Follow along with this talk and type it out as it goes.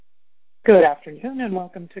Good afternoon and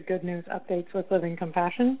welcome to Good News Updates with Living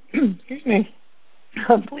Compassion. Excuse me.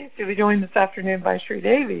 I'm pleased to be joined this afternoon by Sri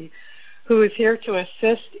Devi, who is here to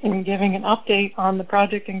assist in giving an update on the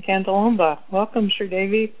project in Cantalomba. Welcome, Sri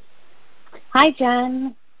Devi. Hi,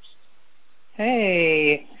 Jen.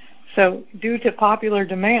 Hey. So due to popular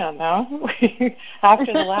demand, after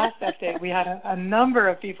the last update, we had a number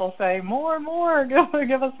of people say, more,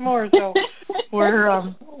 give us more. So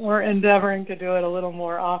we're endeavoring to do it a little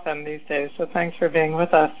more often these days. So thanks for being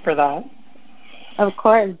with us for that. Of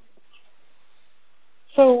course.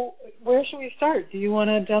 So where should we start? Do you want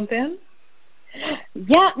to jump in?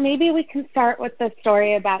 Yeah, maybe we can start with the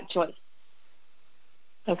story about Joyce.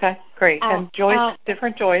 Okay, great. And Joyce,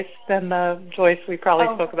 different Joyce than the Joyce we probably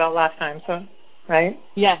spoke about last time, so right?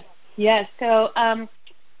 Yes.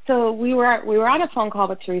 So we were on a phone call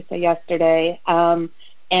with Teresa yesterday,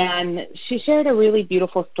 and she shared a really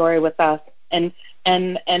beautiful story with us, and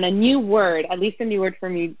a new word, at least a new word for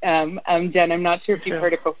me, Jen. I'm not sure if you've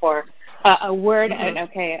heard it before. A word, and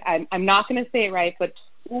okay, I'm not going to say it right, but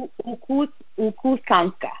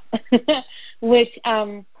ukusanka,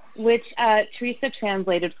 which Teresa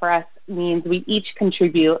translated for us means we each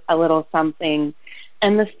contribute a little something.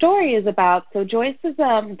 And the story is about, so Joyce is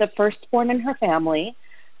the firstborn in her family,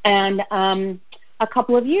 and a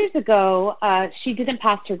couple of years ago, she didn't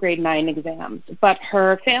pass her grade 9 exams, but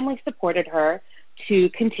her family supported her to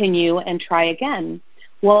continue and try again.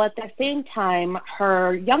 Well, at the same time,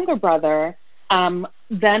 her younger brother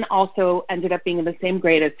then also ended up being in the same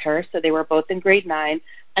grade as her, so they were both in grade 9,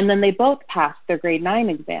 and then they both passed their grade 9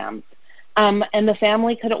 exams. And the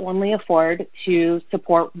family could only afford to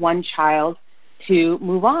support one child to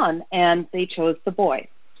move on, and they chose the boy,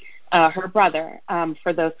 her brother,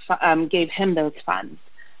 for those gave him those funds.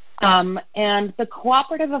 And the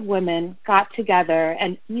cooperative of women got together,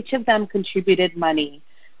 and each of them contributed money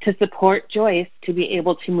to support Joyce to be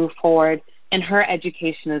able to move forward in her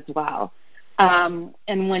education as well. And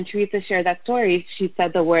when Teresa shared that story, she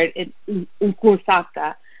said the word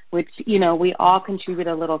 "unkusaka," which, we all contribute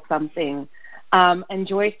a little something. And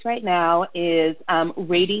Joyce right now is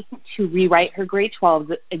ready to rewrite her grade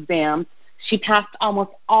 12 exams. She passed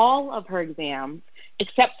almost all of her exams,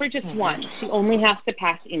 except for just one. She only has to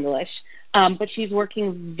pass English, but she's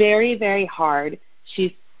working very, very hard.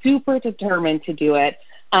 She's super determined to do it.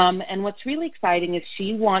 And what's really exciting is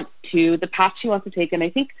the path she wants to take, and I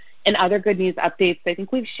think in other Good News Updates, I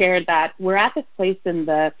think we've shared that we're at this place in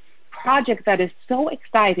the project that is so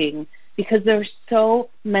exciting because there's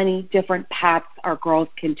so many different paths our girls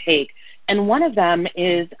can take. And one of them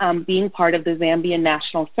is being part of the Zambian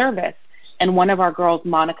National Service. And one of our girls,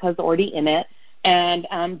 Monica's already in it. And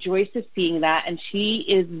Joyce is seeing that, and she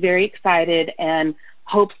is very excited and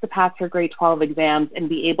hopes to pass her grade 12 exams and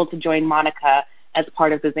be able to join Monica as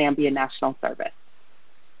part of the Zambian National Service.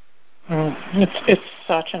 It's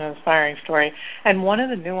such an inspiring story. And one of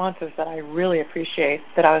the nuances that I really appreciate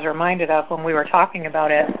that I was reminded of when we were talking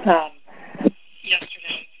about it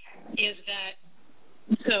yesterday is that,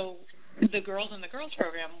 so the girls in the girls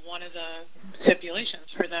program, one of the stipulations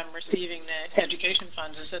for them receiving the education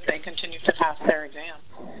funds is that they continue to pass their exam.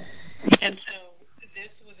 And so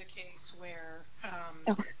this was a case where...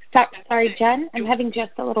 sorry, Jen, I'm having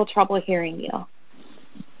just a little trouble hearing you.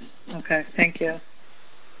 Okay, thank you.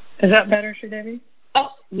 Is that better, Sri Devi? Oh,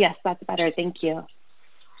 yes, that's better. Thank you.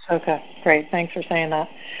 Okay, great. Thanks for saying that.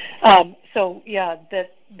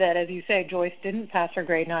 That as you say, Joyce didn't pass her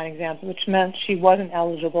grade 9 exams, which meant she wasn't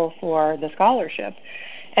eligible for the scholarship.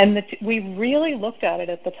 And we really looked at it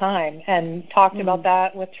at the time and talked about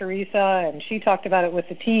that with Teresa, and she talked about it with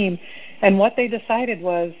the team. And what they decided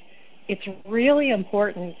was it's really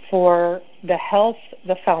important for the health,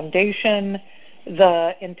 the foundation,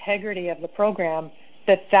 the integrity of the program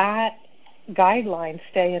that guidelines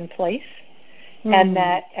stay in place and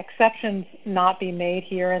that exceptions not be made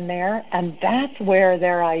here and there. And that's where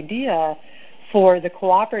their idea for the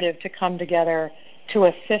cooperative to come together to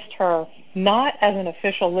assist her, not as an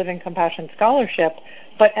official Living Compassion scholarship,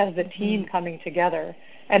 but as the team coming together.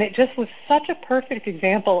 And it just was such a perfect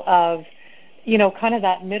example of, kind of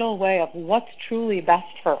that middle way of what's truly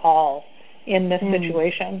best for all in this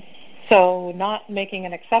situation. So not making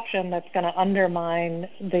an exception that's going to undermine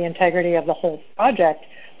the integrity of the whole project,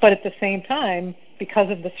 but at the same time, because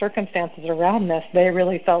of the circumstances around this, they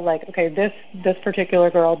really felt like, okay, this particular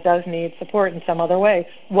girl does need support in some other way.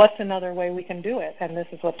 What's another way we can do it? And this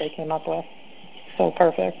is what they came up with. So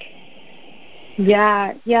perfect.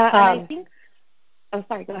 Yeah. And I think. Oh,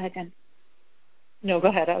 sorry. Go ahead, Jen. No, go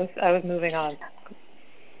ahead. I was moving on.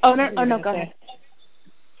 No, go ahead.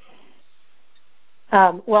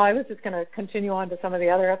 Well, I was just going to continue on to some of the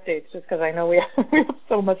other updates just because I know we have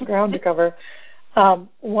so much ground to cover.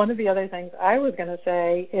 One of the other things I was going to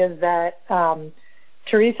say is that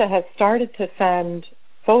Teresa has started to send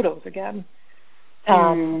photos again.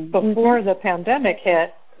 Before the pandemic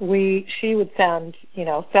hit, she would send,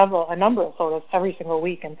 a number of photos every single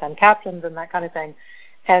week and send captions and that kind of thing.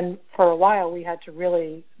 And for a while, we had to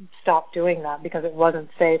really stop doing that because it wasn't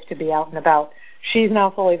safe to be out and about. She's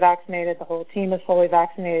now fully vaccinated. The whole team is fully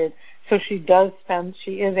vaccinated. So she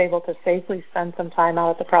is able to safely spend some time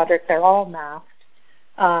out at the project. They're all masked.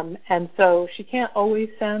 And so she can't always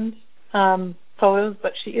send photos,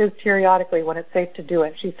 but she is periodically, when it's safe to do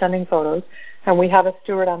it, she's sending photos. And we have a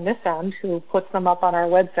steward on this end who puts them up on our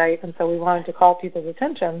website. And so we wanted to call people's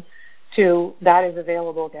attention to that is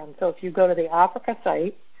available again. So if you go to the Africa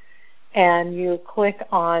site and you click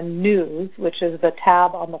on News, which is the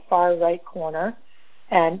tab on the far right corner,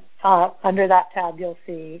 and under that tab you'll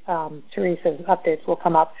see Teresa's updates will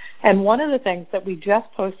come up. And one of the things that we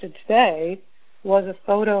just posted today was a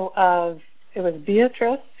photo of, it was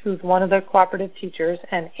Beatrice, who's one of the cooperative teachers,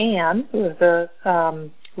 and Anne, who is the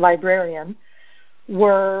librarian,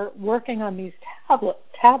 were working on these tablets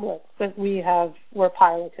that we're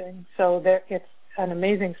piloting. So it's an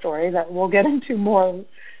amazing story that we'll get into more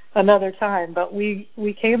another time. But we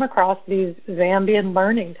came across these Zambian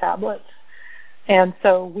learning tablets. And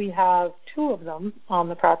so we have 2 of them on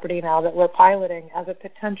the property now that we're piloting as a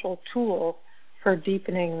potential tool for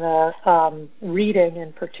deepening the reading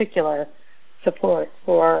in particular support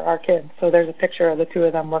for our kids. So there's a picture of the 2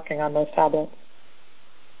 of them working on those tablets.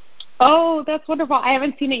 Oh, that's wonderful. I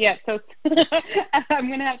haven't seen it yet, so I'm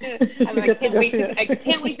going to have to, I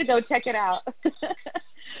can't wait to go check it out.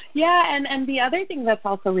 Yeah, and the other thing that's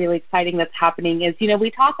also really exciting that's happening is, we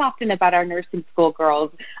talk often about our nursing school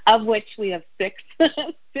girls, of which we have 6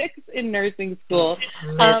 in nursing school.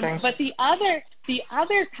 But the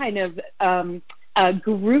other kind of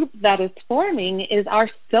group that is forming is our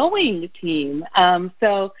sewing team.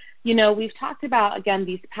 So, we've talked about, again,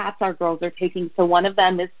 these paths our girls are taking. So one of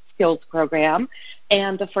them is skills program,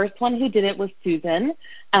 and the first one who did it was Susan,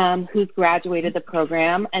 who's graduated the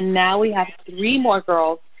program, and now we have 3 more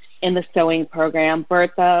girls in the sewing program,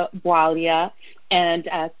 Bertha, Bwalia, and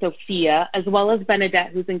Sophia, as well as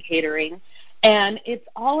Benedette, who's in catering. And it's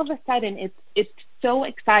all of a sudden, it's so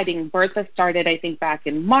exciting. Bertha started, I think, back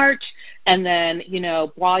in March, and then,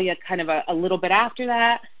 Bwalia kind of a little bit after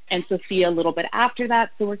that, and Sophia a little bit after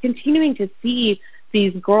that. So we're continuing to see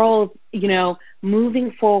these girls,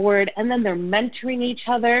 moving forward, and then they're mentoring each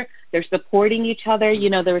other, they're supporting each other.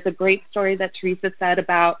 There was a great story that Teresa said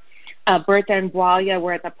about Bertha and Bwalia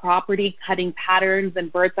were at the property cutting patterns,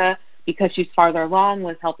 and Bertha, because she's farther along,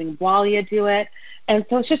 was helping Bwalia do it. And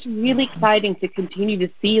so it's just really exciting to continue to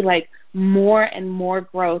see more and more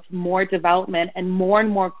growth, more development, and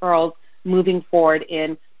more girls moving forward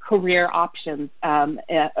in career options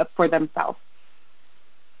for themselves.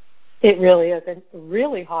 It really is, and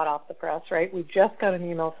really hot off the press, right? We just got an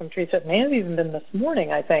email from Teresa. It may have even been this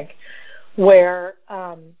morning, I think, where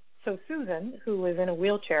so Susan, who is in a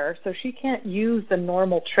wheelchair, so she can't use the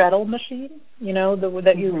normal treadle machine,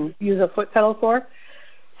 that you use a foot pedal for.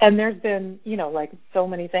 And there's been, like so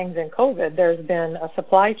many things in COVID, there's been a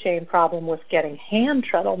supply chain problem with getting hand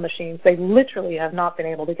treadle machines. They literally have not been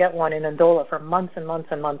able to get one in Andola for months and months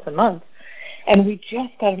and months and months. And we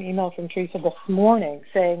just got an email from Teresa this morning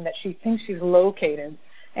saying that she thinks she's located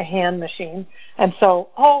a hand machine. And so,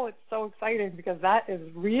 it's so exciting because that is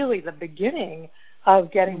really the beginning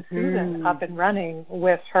of getting Susan up and running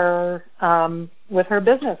with her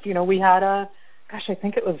business. We had I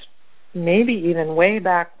think it was maybe even way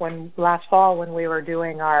back last fall when we were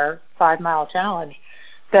doing our 5-mile challenge,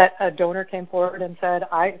 that a donor came forward and said,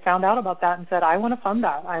 I found out about that and said, I want to fund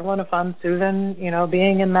that. I want to fund Susan,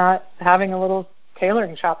 being in that, having a little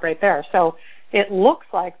tailoring shop right there. So it looks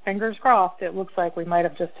like, fingers crossed, it looks like we might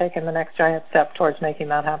have just taken the next giant step towards making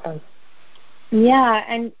that happen. Yeah,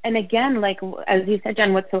 and again, as you said,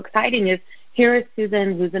 Jen, what's so exciting is here is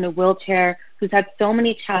Susan, who's in a wheelchair, who's had so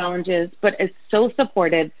many challenges, but is so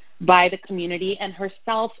supported by the community and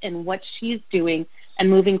herself in what she's doing and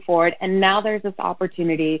moving forward. And now there's this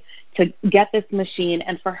opportunity to get this machine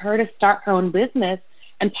and for her to start her own business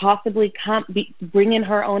and possibly bring in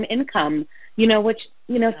her own income, which,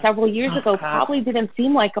 several years ago probably didn't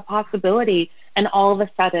seem like a possibility. And all of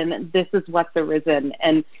a sudden, this is what's arisen.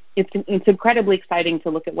 And it's incredibly exciting to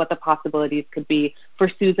look at what the possibilities could be for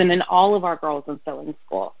Susan and all of our girls in sewing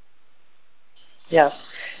school. Yes.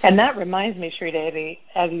 And that reminds me, Sri Devi,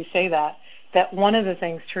 as you say that one of the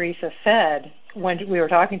things Teresa said when we were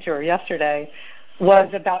talking to her yesterday was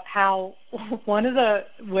about how one of the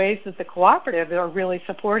ways that the cooperative are really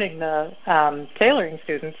supporting the tailoring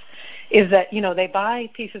students is that, they buy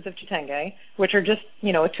pieces of chitenge, which are just, a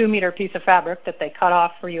 2-meter piece of fabric that they cut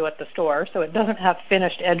off for you at the store, so it doesn't have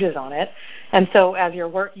finished edges on it. And so as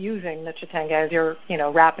you're using the chitenge, as you're,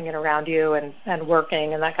 wrapping it around you and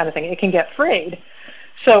working and that kind of thing, it can get frayed.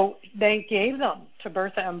 So they gave them to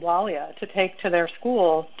Bertha and Blalia to take to their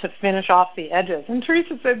school to finish off the edges. And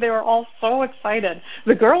Teresa said they were all so excited.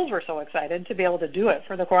 The girls were so excited to be able to do it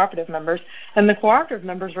for the cooperative members. And the cooperative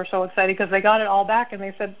members were so excited because they got it all back and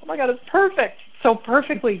they said, oh, my God, it's perfect. So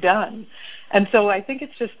perfectly done. And so I think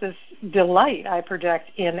it's just this delight I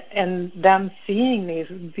project in them seeing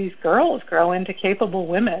these girls grow into capable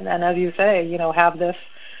women. And as you say, have this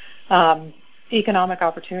economic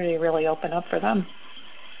opportunity really open up for them.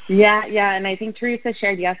 Yeah, and I think Teresa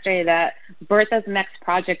shared yesterday that Bertha's next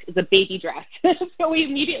project is a baby dress. So we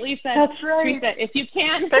immediately said, that's right. Teresa, if you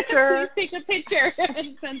can, please take a picture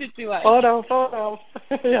and send it to us. Photo.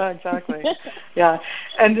 Yeah, exactly. Yeah,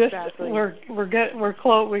 and just we're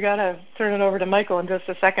close. We got to turn it over to Michael in just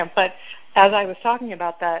a second. But as I was talking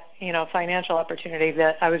about that, financial opportunity,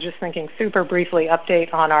 that I was just thinking super briefly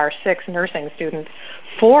update on our 6 nursing students.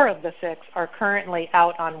 4 of the 6 are currently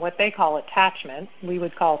out on what they call attachment. We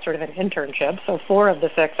would call sort of an internship. So 4 of the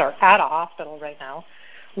 6 are at a hospital right now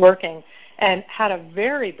working, and had a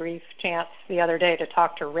very brief chance the other day to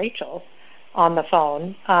talk to Rachel on the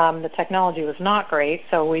phone. The technology was not great,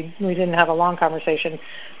 so we didn't have a long conversation,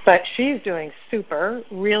 but she's doing super,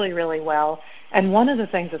 really, really well. And one of the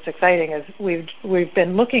things that's exciting is we've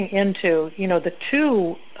been looking into, the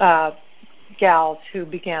 2 gals who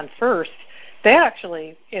began first. They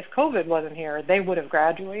actually, if COVID wasn't here, they would have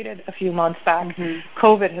graduated a few months back. Mm-hmm.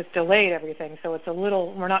 COVID has delayed everything, so it's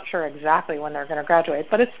we're not sure exactly when they're going to graduate,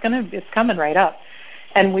 but it's coming right up.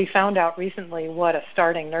 And we found out recently what a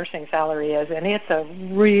starting nursing salary is, and it's a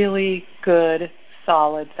really good,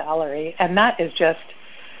 solid salary. And that is just,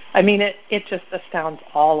 it just astounds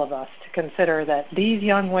all of us to consider that these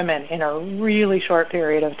young women in a really short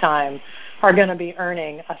period of time are going to be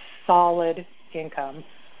earning a solid income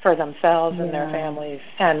for themselves and their families.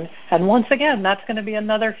 And once again, that's going to be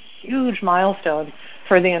another huge milestone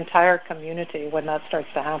for the entire community when that starts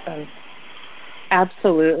to happen.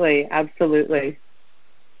 Absolutely.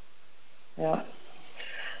 Yeah.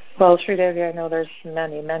 Well, Sridevi, I know there's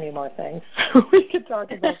many, many more things we could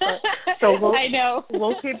talk about. So I know.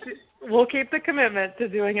 We'll keep the commitment to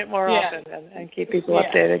doing it more often and keep people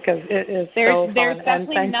updated, because it is so fun. There's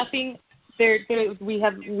definitely nothing.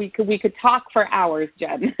 We could talk for hours,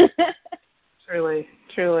 Jen. Truly,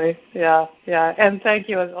 yeah. And thank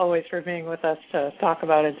you as always for being with us to talk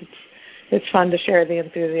about it. It's fun to share the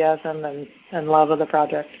enthusiasm and love of the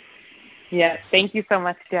project. Yeah, thank you so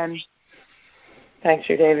much, Jen. Thanks,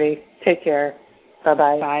 Sridevi. Take care.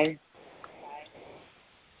 Bye-bye. Bye.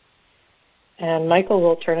 And Michael,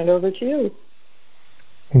 we'll turn it over to you.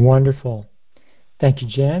 Wonderful. Thank you,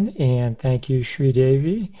 Jen, and thank you,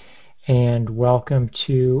 Sridevi, and welcome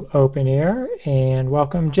to Open Air, and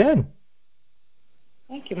welcome, Jen.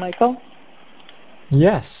 Thank you, Michael.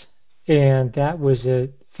 Yes, and that was a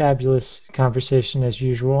fabulous conversation as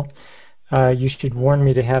usual. You should warn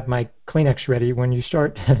me to have my Kleenex ready when you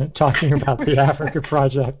start talking about the Africa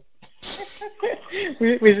project.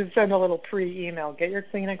 We should send a little pre-email. Get your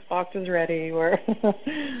Kleenex boxes ready. I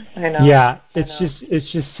know. Yeah,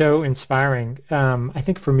 it's just so inspiring. I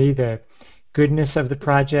think for me, the goodness of the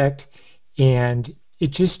project, and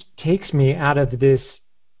it just takes me out of this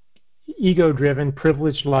ego-driven,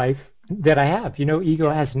 privileged life that I have. Ego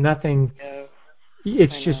has nothing. Yeah,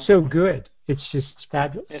 it's just so good. It's just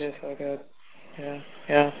fabulous. It is so good.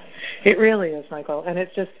 Yeah. It really is, Michael. And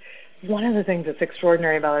it's just one of the things that's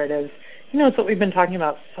extraordinary about it is, it's what we've been talking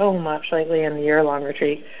about so much lately in the year-long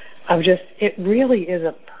retreat, it really is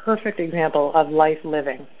a perfect example of life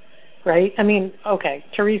living, right?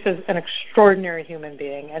 Teresa's an extraordinary human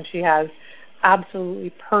being, and she has absolutely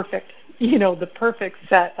perfect, the perfect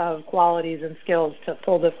set of qualities and skills to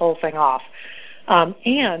pull this whole thing off.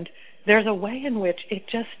 And there's a way in which it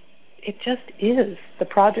just is. The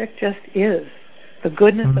project just is. The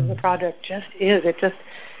goodness of the project just is. It just,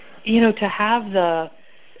 to have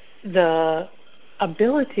the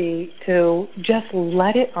ability to just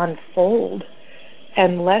let it unfold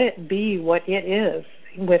and let it be what it is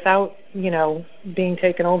without, being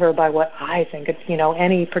taken over by what I think it's,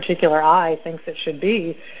 any particular I thinks it should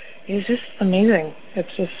be, is just amazing.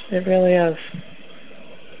 It really is.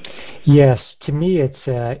 Yes, to me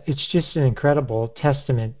it's just an incredible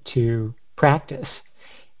testament to practice.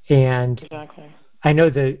 And I know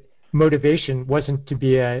the motivation wasn't to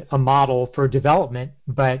be a model for development,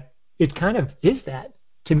 but it kind of is that,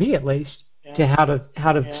 to me at least, to how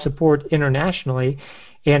to support internationally.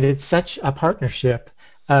 And it's such a partnership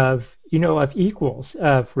of, of equals,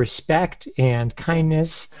 of respect and kindness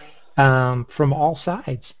from all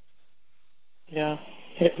sides. Yeah,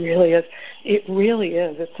 it really is. It really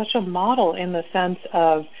is. It's such a model in the sense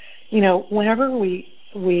of, whenever we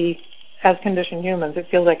as conditioned humans, it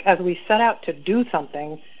feels like as we set out to do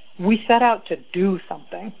something, we set out to do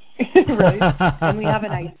something, right? And we have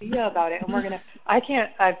an idea about it, and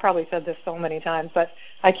I've probably said this so many times, but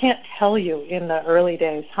I can't tell you in the early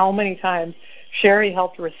days how many times Sherry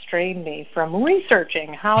helped restrain me from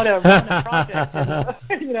researching how to run a project,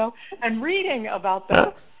 and reading about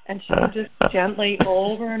them. And she would just gently,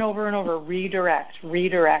 over and over and over, redirect. We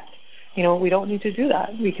don't need to do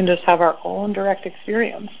that. We can just have our own direct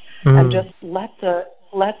experience and just let the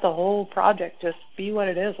whole project just be what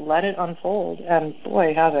it is. Let it unfold, and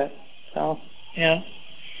boy, have it. So, yeah.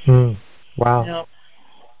 Wow. Yeah.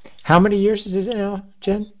 How many years is it now,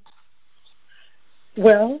 Jen?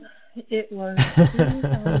 Well, it was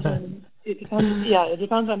 2000. It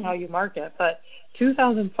depends on how you mark it, but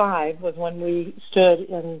 2005 was when we stood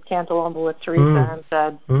in Cantalomba with Teresa and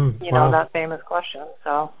said, that famous question.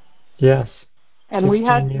 So yes, and we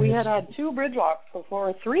had 2 bridge walks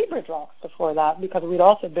before, 3 bridge walks before that, because we'd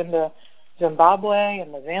also been to Zimbabwe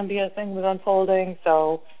and the Zambia thing was unfolding.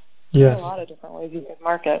 So there's a lot of different ways you could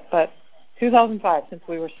mark it, but 2005, since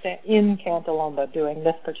we were in Cantalomba doing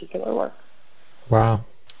this particular work. Wow,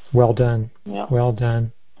 well done. Yeah. Well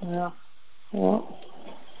done. Yeah. Yeah.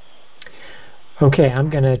 Okay, I'm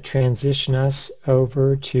going to transition us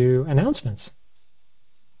over to announcements.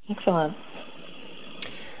 Excellent.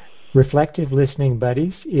 Reflective Listening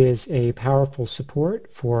Buddies is a powerful support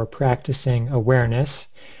for practicing awareness,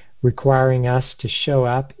 requiring us to show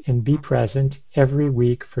up and be present every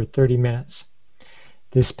week for 30 minutes.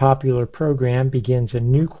 This popular program begins a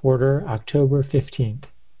new quarter October 15th.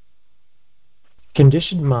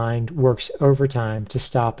 Conditioned mind works overtime to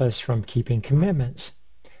stop us from keeping commitments,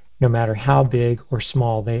 no matter how big or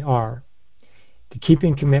small they are. The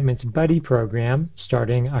Keeping Commitments Buddy program,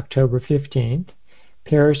 starting October 15th,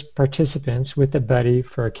 pairs participants with a buddy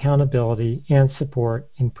for accountability and support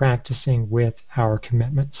in practicing with our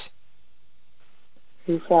commitments.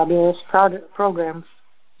 2 fabulous programs.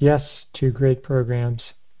 Yes, 2 great programs.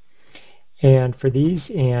 And for these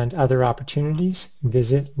and other opportunities,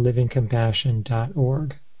 visit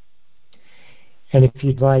livingcompassion.org. And if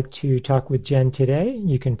you'd like to talk with Jen today,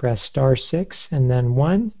 you can press *6 and then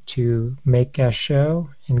 1 to make a show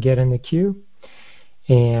and get in the queue.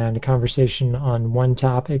 And a conversation on one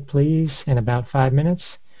topic, please, in about 5 minutes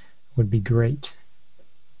would be great.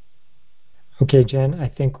 Okay, Jen, I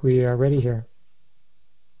think we are ready here.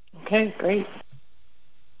 Okay, great.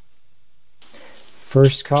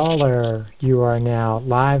 First caller, you are now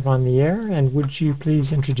live on the air, and would you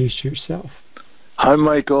please introduce yourself? Hi,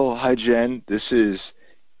 Michael. Hi, Jen. This is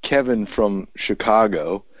Kevin from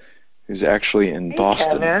Chicago, who's actually in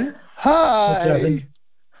Boston. Kevin. Hi. Hey, Kevin.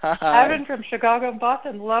 Hi. Kevin from Chicago and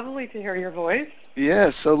Boston. Lovely to hear your voice.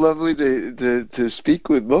 Yeah, so lovely to speak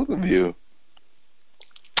with both of you.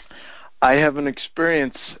 I have an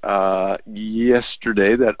experience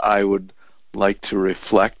yesterday that I would like to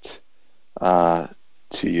reflect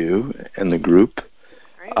to you and the group.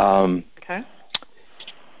 Great. Okay.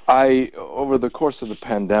 Over the course of the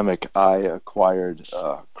pandemic, I acquired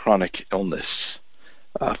chronic illness,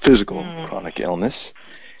 physical chronic illness,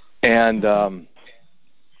 and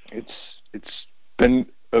it's been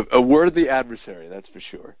a worthy adversary, that's for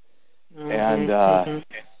sure. And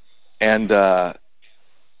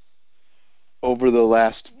over the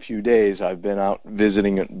last few days, I've been out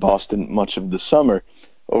visiting Boston much of the summer.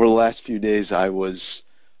 Over the last few days, I was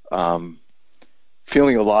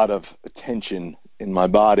feeling a lot of tension in my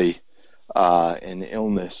body and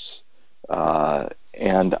illness,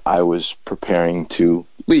 and I was preparing to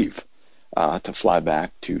leave, to fly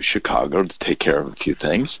back to Chicago to take care of a few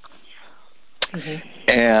things.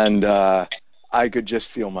 And I could just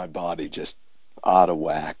feel my body just out of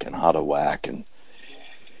whack. And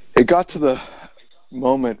it got to the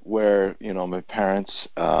moment where, my parents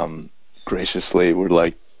graciously were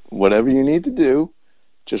like, whatever you need to do,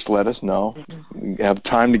 just let us know. We have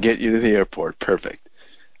time to get you to the airport. Perfect.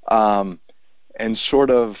 And sort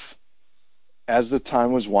of as the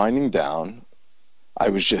time was winding down, I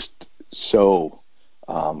was just so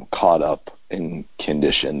caught up in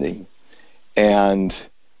conditioning. And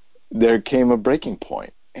there came a breaking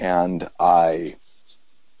point, and I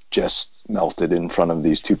just melted in front of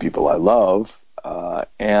these 2 people I love,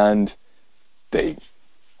 and they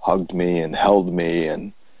hugged me and held me,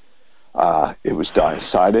 and it was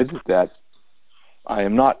decided that I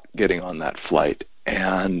am not getting on that flight.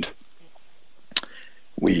 And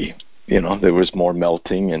there was more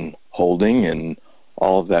melting and holding and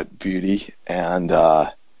all of that beauty. And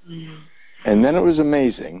then it was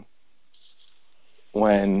amazing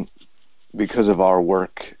when, because of our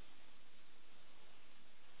work,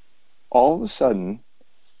 all of a sudden,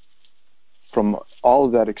 from all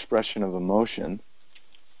of that expression of emotion,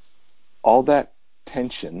 all that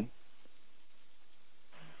tension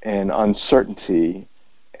and uncertainty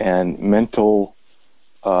and mental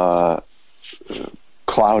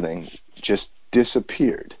clouding just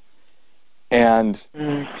disappeared. And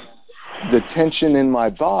the tension in my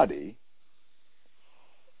body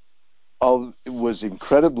was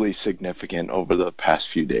incredibly significant over the past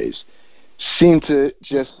few days, seemed to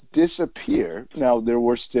just disappear. Now, there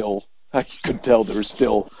were still, I could tell there was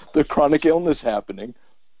still the chronic illness happening,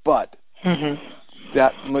 but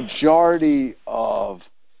that majority of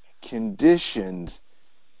conditioned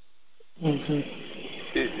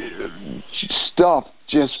stuff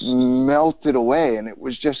just melted away, and it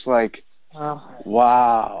was just like,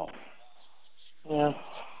 wow. Yeah.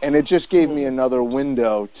 And it just gave me another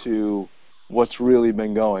window to what's really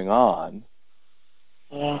been going on.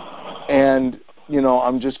 Yeah. And,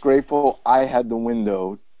 I'm just grateful I had the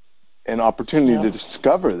window and opportunity to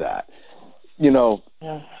discover that.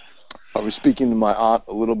 I was speaking to my aunt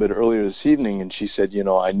a little bit earlier this evening, and she said,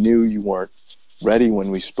 I knew you weren't ready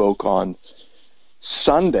when we spoke on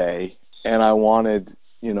Sunday, and I wanted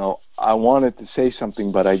to say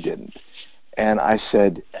something, but I didn't. And I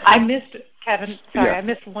said, I missed, Kevin, sorry, Yeah. I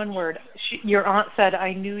missed one word. Your aunt said,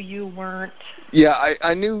 I knew you weren't. Yeah,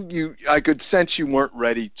 I knew I could sense you weren't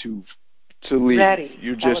ready to leave. Ready.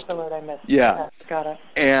 You're That just, was the word I missed. Yeah. Okay, got it.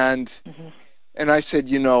 And I said,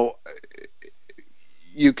 you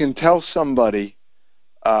can tell somebody,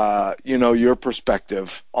 your perspective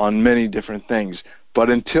on many different things, but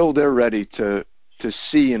until they're ready to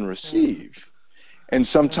see and receive, and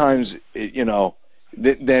sometimes,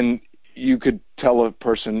 then you could tell a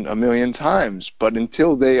person a million times, but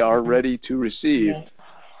until they are ready to receive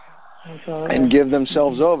and give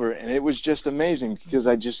themselves over. And it was just amazing because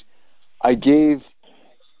I gave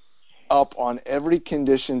up on every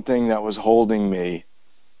conditioned thing that was holding me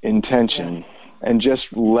in tension and just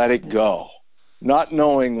let it go, not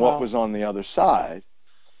knowing what was on the other side.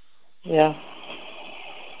 Yeah.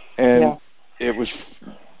 And it was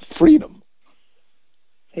freedom.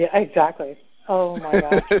 Yeah, exactly. Oh my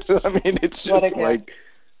gosh. I mean, it's just like,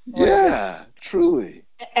 truly.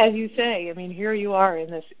 As you say, I mean, here you are in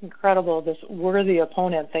this incredible, this worthy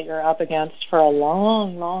opponent that you're up against for a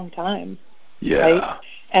long, long time. Yeah. Right?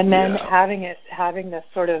 And then having this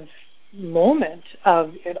sort of moment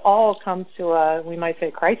of it all comes to a, we might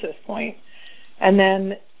say, crisis point. And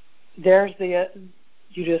then there's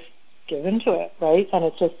you just give into it, right? And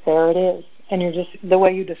it's just, there it is. And you're just, the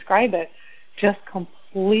way you describe it, just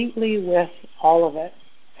completely with all of it,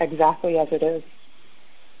 exactly as it is.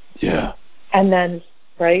 Yeah. And then,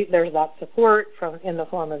 right, there's that support in the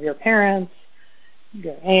form of your parents,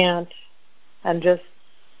 your aunt, and just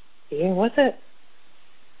being with it.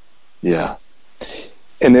 Yeah.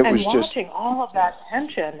 And it and was watching all of that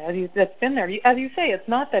tension that's been there. As you say, it's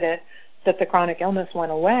not that the chronic illness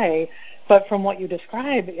went away, but from what you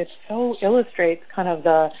describe, it so illustrates kind of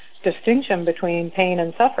the distinction between pain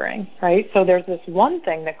and suffering, right? So there's this one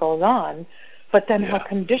thing that goes on, but then how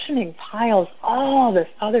conditioning piles all this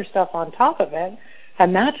other stuff on top of it,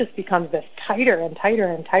 and that just becomes this tighter and tighter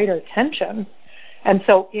and tighter tension. And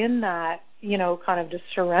so in that, kind of just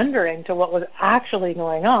surrendering to what was actually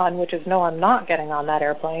going on, which is, no, I'm not getting on that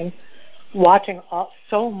airplane, watching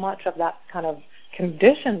so much of that kind of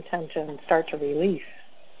conditioned tension start to release.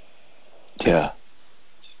 Yeah.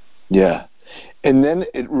 Yeah. And then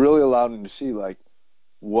it really allowed me to see, like,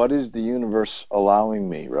 what is the universe allowing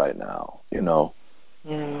me right now?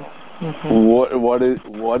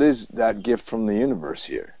 What is that gift from the universe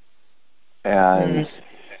here? And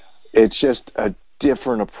it's just a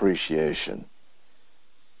different appreciation.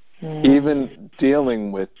 Even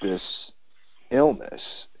dealing with this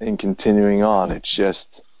illness and continuing on, it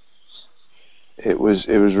was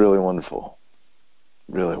really wonderful.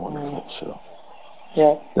 Really wonderful. So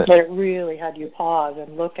but it really had you pause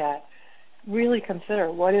and really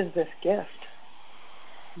consider, what is this gift?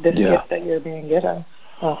 This gift that you're being given.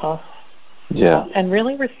 Yeah. And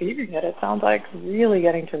really receiving it. It sounds like really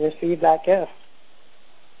getting to receive that gift.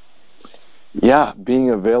 Yeah, being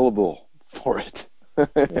available for it.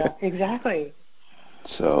 Yeah, exactly.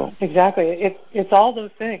 So exactly, it's all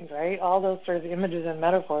those things, right? All those sort of images and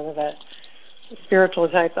metaphors of it. spiritual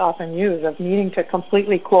types often use, of needing to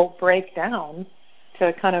completely, quote, break down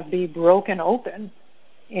to kind of be broken open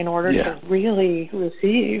in order to really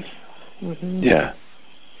receive. Mm-hmm. Yeah.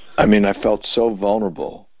 I mean, I felt so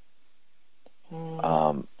vulnerable.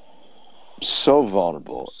 So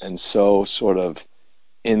vulnerable and so sort of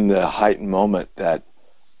in the heightened moment that,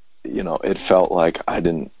 you know, it felt like I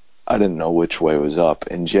didn't know which way was up,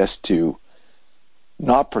 and just to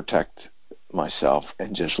not protect myself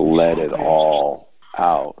and just let it all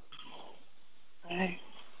out. Right.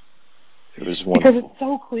 It was wonderful. Because it's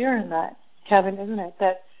so clear in that, Kevin, isn't it?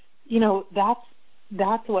 That, you know,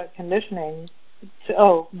 that's what conditioning,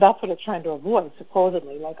 that's what it's trying to avoid,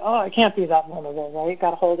 supposedly. Like, I can't be that vulnerable, right?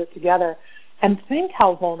 Got to hold it together. And think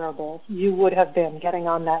how vulnerable you would have been getting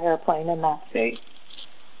on that airplane in that state.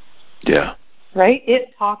 Yeah. Right?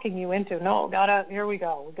 It talking you into, here we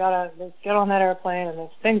go. Let's get on that airplane, and there's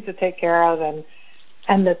things to take care of,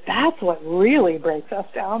 and that's what really breaks us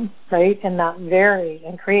down, right?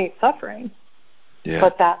 And creates suffering. Yeah.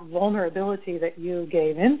 But that vulnerability that you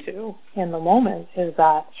gave into in the moment is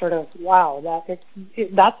that sort of, wow,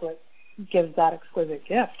 that's what gives that exquisite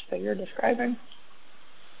gift that you're describing.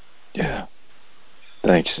 Yeah.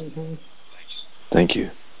 Thanks. Mm-hmm. Thank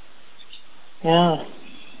you. Yeah.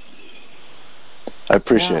 I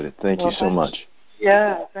appreciate it. Thank you so much.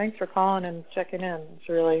 Yeah, thanks for calling and checking in. It's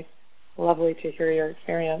really lovely to hear your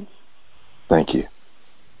experience. Thank you.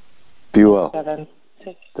 Be well. Kevin.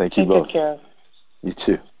 Thank you both. Take good care. You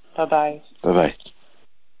too. Bye-bye. Bye-bye.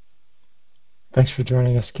 Thanks for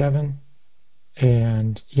joining us, Kevin.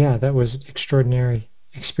 And yeah, that was an extraordinary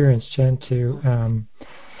experience, Jen,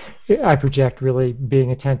 I project really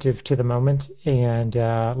being attentive to the moment and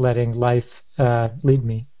letting life lead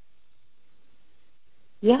me.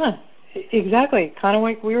 Yeah, exactly. Kind of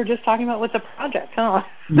like we were just talking about with the project, huh?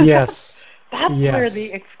 Yes. That's where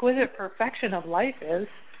the exquisite perfection of life is,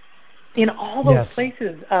 in all those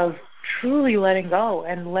places of truly letting go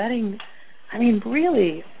and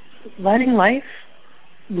really letting life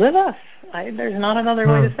live us. There's not another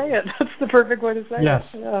way to say it. That's the perfect way to say it.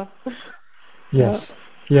 Yeah.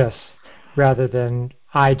 Yes. Rather than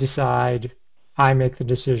I decide, I make the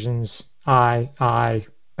decisions, I.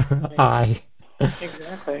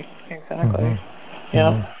 Exactly. Mm-hmm.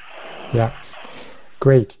 Yeah. Yeah.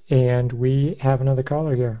 Great. And we have another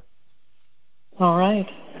caller here. All right.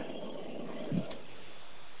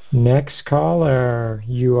 Next caller,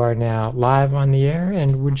 you are now live on the air,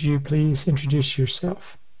 and would you please introduce yourself?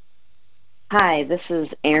 Hi, this is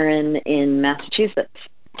Erin in Massachusetts.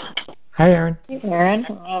 Hi, Erin. Hey, Erin.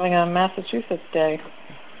 We're having a Massachusetts day.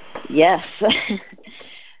 Yes.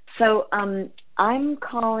 So I'm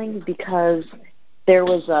calling because there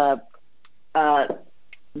was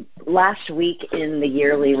last week in the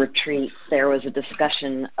yearly retreat, there was a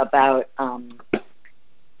discussion about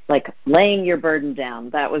laying your burden down.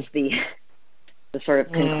 That was the sort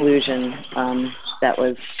of conclusion that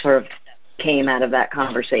was sort of came out of that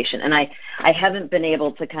conversation. And I haven't been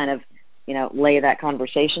able to kind of, lay that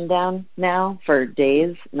conversation down now for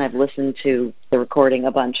days, and I've listened to the recording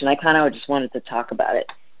a bunch, and I kind of just wanted to talk about it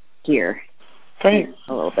here. Great.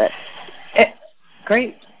 A little bit.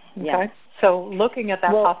 Great. Okay. Yeah. So looking at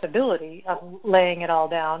that possibility of laying it all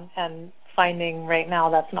down and finding right now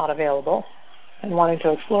that's not available and wanting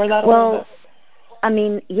to explore that a little bit. I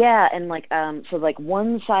mean, yeah, and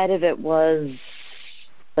one side of it was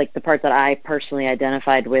the part that I personally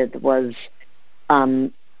identified with was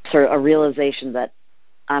sort of a realization that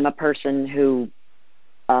I'm a person who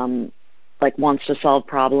wants to solve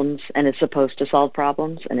problems and is supposed to solve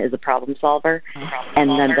problems and is a problem solver. And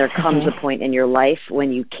then there comes a point in your life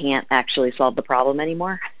when you can't actually solve the problem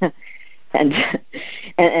anymore. and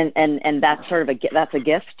that's sort of that's a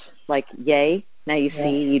gift. Yay. Now you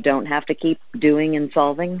see you don't have to keep doing and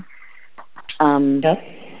solving. And that,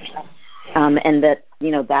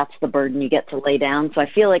 that's the burden you get to lay down. So I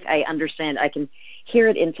feel like I understand. I can hear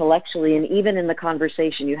it intellectually. And even in the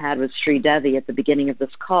conversation you had with Sri Devi at the beginning of this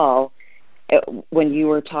call, when you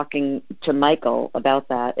were talking to Michael about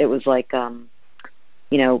that, it was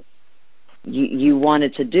you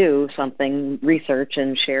wanted to do something, research,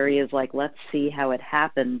 and Sherry is let's see how it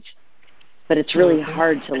happens. But it's really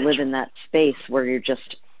hard to live in that space where you're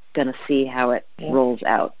just going to see how it rolls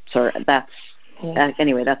out. So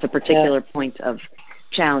anyway, that's a particular point of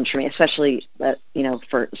challenge for me, especially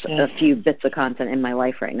for a few bits of content in my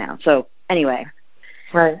life right now. So anyway.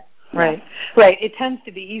 Right. It tends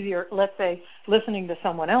to be easier, let's say, listening to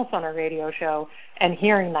someone else on a radio show and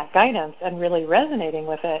hearing that guidance and really resonating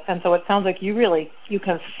with it. And so it sounds like you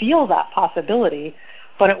can feel that possibility,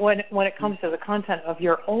 But when it comes to the content of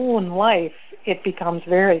your own life, it becomes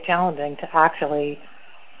very challenging to actually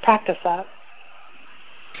practice that.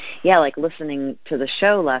 Yeah, like listening to the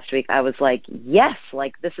show last week, I was like, yes,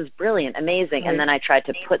 like this is brilliant, amazing. And then I tried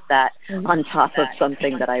to put that on top of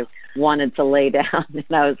something that I wanted to lay down. And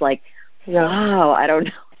I was like, wow, I don't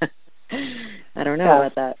know. I don't know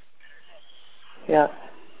about that. Yeah.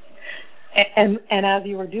 And as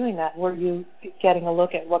you were doing that, were you getting a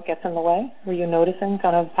look at what gets in the way? Were you noticing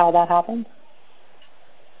kind of how that happened?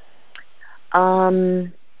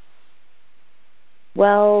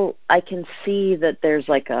 Well, I can see that there's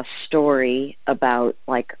like a story about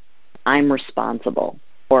like I'm responsible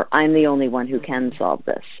or I'm the only one who can solve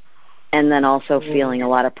this. And then also feeling a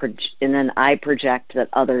lot of and then I project that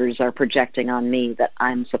others are projecting on me that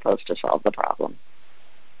I'm supposed to solve the problem.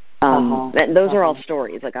 And those are all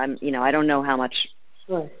stories. Like I'm, I don't know how much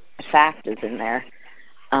fact is in there.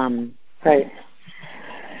 Right.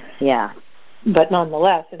 Yeah. But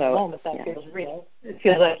nonetheless, in the moment, that feels real. It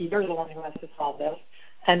feels like you're the one who has to solve this.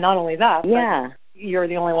 And not only that, but you're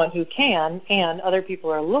the only one who can, and other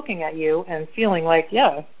people are looking at you and feeling like,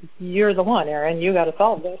 you're the one, Erin. You got to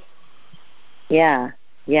solve this. Yeah.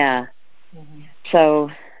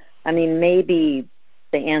 So, I mean, maybe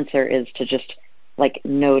the answer is to just, like,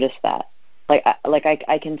 notice that.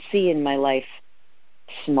 I can see in my life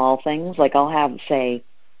small things. Like I'll have, say,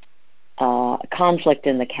 conflict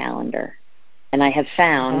in the calendar. And I have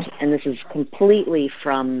found, and this is completely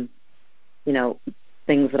from,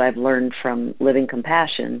 things that I've learned from living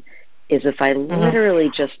compassion, is if I literally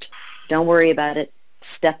just don't worry about it,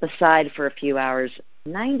 step aside for a few hours,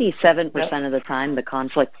 97% of the time the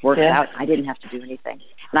conflict works out. I didn't have to do anything.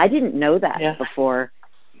 And I didn't know that before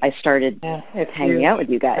I started hanging out with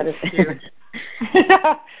you guys. That is huge.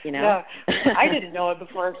 I didn't know it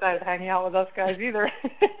before I started hanging out with us guys either.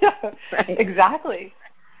 Right. Exactly.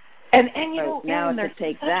 And so now to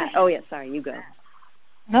take that. Sorry, you go.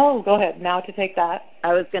 No, go ahead. Now to take that.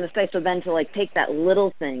 I was going to say, so then to like take that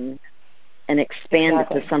little thing and expand it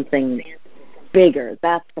to something bigger.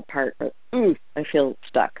 That's the part that I feel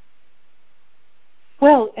stuck.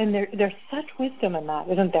 Well, and there's such wisdom in that,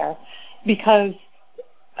 isn't there? Because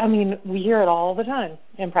I mean, we hear it all the time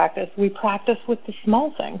in practice. We practice with the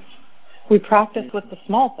small things. We practice with the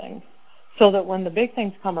small things so that when the big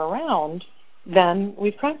things come around, then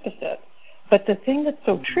we've practiced it. But the thing that's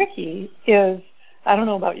so tricky is, I don't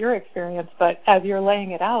know about your experience, but as you're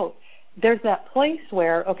laying it out, there's that place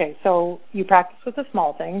where, so you practice with the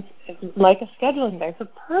small things, like a scheduling thing. It's a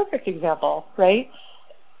perfect example, right?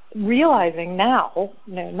 Realizing now,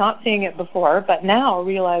 not seeing it before, but now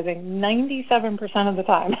realizing 97% of the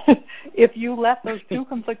time, if you let those two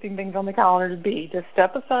conflicting things on the calendar be, just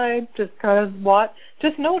step aside, just kind of watch,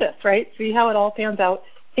 just notice, right? See how it all pans out.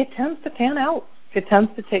 It tends to pan out. It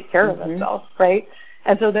tends to take care of itself, right?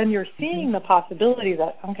 And so then you're seeing the possibility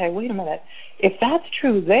that, wait a minute, if that's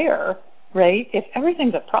true there, right, if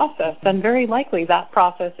everything's a process, then very likely that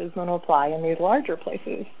process is going to apply in these larger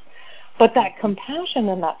places. But that compassion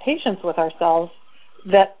and that patience with ourselves,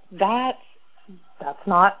 that's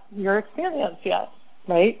not your experience yet,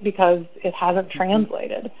 right? Because it hasn't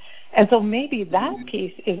translated. And so maybe that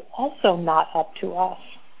piece is also not up to us,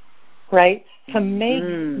 right? To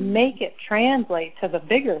make it translate to the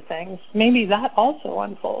bigger things. Maybe that also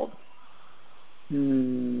unfolds.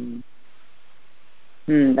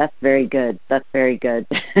 That's very good. That's very good.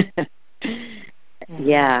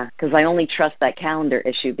 Yeah, because I only trust that calendar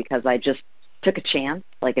issue because I just took a chance,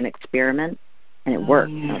 like an experiment, and it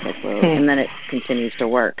worked. I was like, whoa, and then it continues to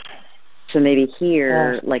work. So maybe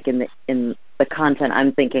here, like in the content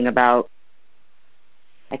I'm thinking about,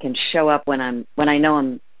 I can show up when I know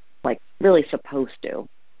I'm like really supposed to,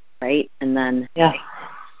 right? And then,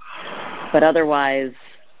 but otherwise,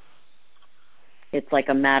 it's like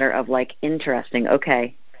a matter of like interesting.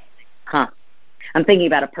 I'm thinking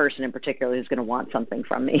about a person in particular who's going to want something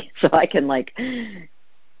from me, so I can like,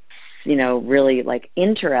 really like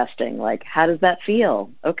interesting. Like, how does that feel?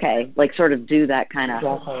 Okay, like sort of do that kind of.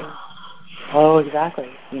 Exactly. Oh, exactly.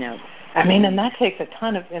 I mean, and that takes a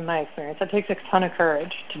ton of, in my experience, that takes a ton of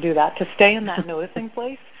courage to do that, to stay in that noticing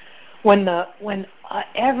place when the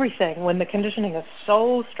conditioning is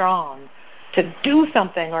so strong to do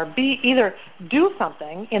something or either do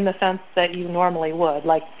something in the sense that you normally would,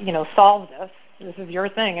 like, solve this. This is your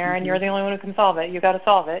thing, Erin. You're the only one who can solve it. You got to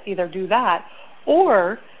solve it. Either do that,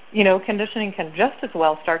 or conditioning can just as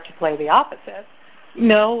well start to play the opposite.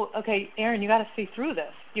 No, Erin, you got to see through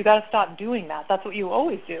this. You got to stop doing that. That's what you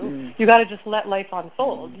always do. You got to just let life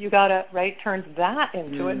unfold. You got to turn that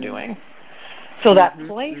into a doing. So that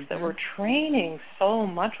place that we're training so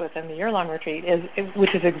much with in the year-long retreat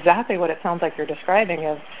which is exactly what it sounds like you're describing,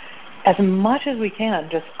 is as much as we can,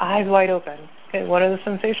 just eyes wide open. Okay, what are the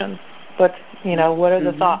sensations? What are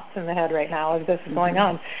the thoughts in the head right now as this is going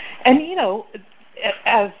on? And,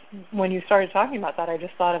 as when you started talking about that, I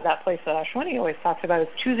just thought of that place that Ashwini always talks about, is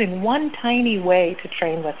choosing one tiny way to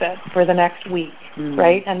train with it for the next week,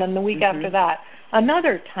 right? And then the week after that,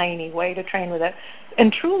 another tiny way to train with it.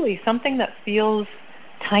 And truly something that feels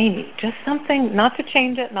tiny, just something, not to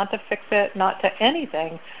change it, not to fix it, not to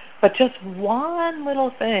anything, but just one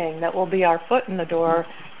little thing that will be our foot in the door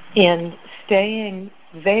in staying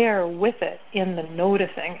there with it, in the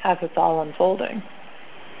noticing as it's all unfolding.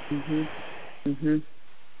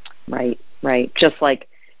 Right. Just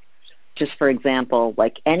for example,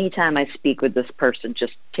 like anytime I speak with this person,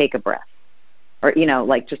 just take a breath. Or,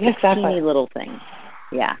 just a teeny little thing.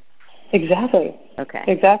 Yeah. Exactly. Okay.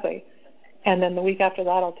 Exactly. And then the week after that,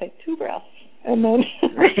 I'll take 2 breaths. And then,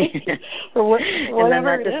 or whatever and then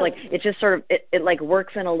that it just is. it just sort of, it like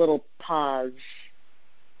works in a little pause.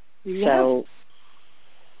 Yeah. So,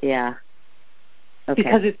 yeah. Okay.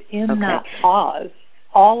 Because it's in that pause,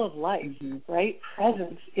 all of life, right?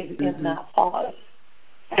 Presence is in that pause.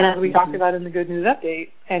 And as we talked about in the Good News Update,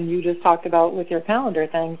 and you just talked about with your calendar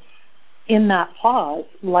thing, in that pause,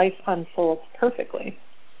 life unfolds perfectly.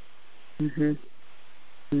 I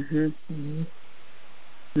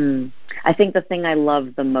think the thing I love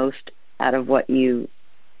the most out of what you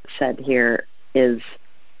said here is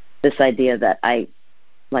this idea that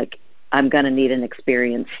I'm going to need an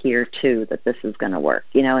experience here too, that this is going to work,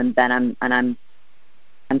 and then I'm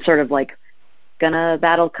sort of like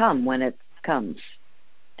that'll come when it comes,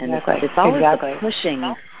 and it's always the pushing,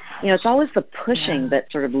 it's always the pushing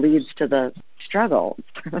that sort of leads to the struggle.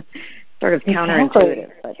 Sort of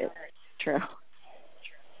counterintuitive, but it's true.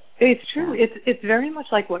 It's true. Yeah. It's very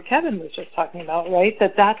much like what Kevin was just talking about, right?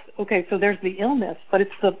 That's okay. So there's the illness, but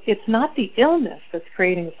it's not the illness that's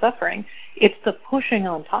creating the suffering. It's the pushing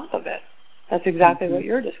on top of it. That's exactly what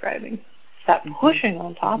you're describing. That pushing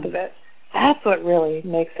on top of it. That's what really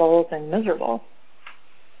makes the whole thing miserable.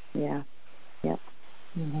 Yeah. Yep.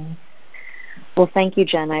 Well, thank you,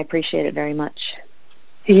 Jen. I appreciate it very much.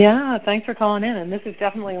 Yeah. Thanks for calling in. And this is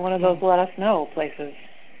definitely one of those let us know places.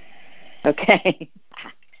 Okay.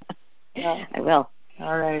 Yeah. I will.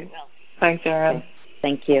 All right. Thanks, Erin. Okay.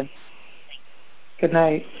 Thank you. Good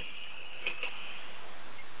night.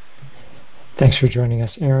 Thanks for joining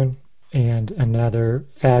us, Erin, and another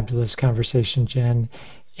fabulous conversation, Jen.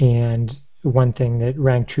 And one thing that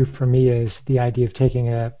rang true for me is the idea of taking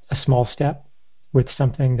a small step with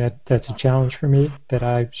something that's a challenge for me, that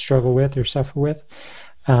I struggle with or suffer with.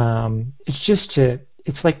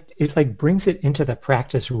 It's like brings it into the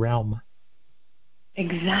practice realm.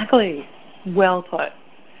 Exactly. Well put.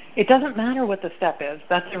 It doesn't matter what the step is.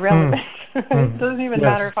 That's irrelevant. It doesn't even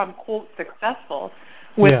matter if I'm, quote, successful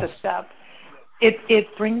with the step. It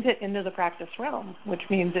brings it into the practice realm, which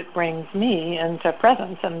means it brings me into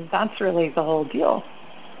presence, and that's really the whole deal.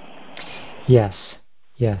 Yes,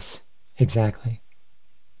 exactly.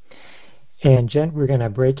 And Jen, we're going to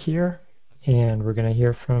break here, and we're going to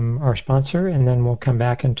hear from our sponsor, and then we'll come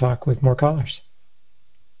back and talk with more callers.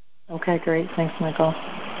 Okay, great. Thanks, Michael.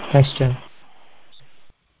 Thanks, Jen.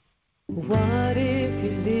 What if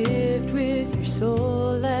you lived with your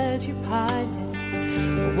soul as your pilot?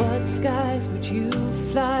 What skies would you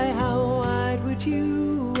fly? How wide would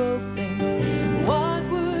you open? What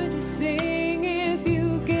would you sing if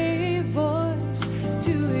you gave voice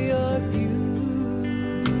to your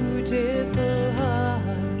beautiful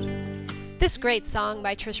heart? This great song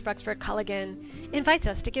by Trish Bruxburg-Culligan invites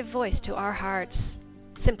us to give voice to our hearts.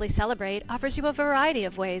 Simply Celebrate offers you a variety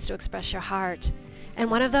of ways to express your heart,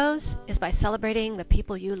 and one of those is by celebrating the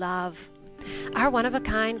people you love. Our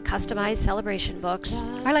one-of-a-kind customized celebration books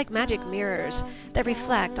are like magic mirrors that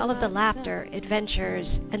reflect all of the laughter, adventures,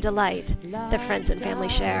 and delight that friends and family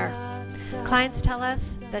share. Clients tell us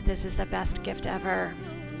that this is the best gift ever.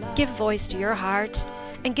 Give voice to your heart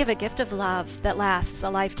and give a gift of love that lasts a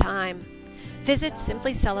lifetime. Visit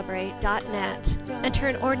simplycelebrate.net and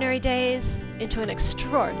turn ordinary days into an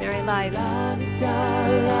extraordinary life.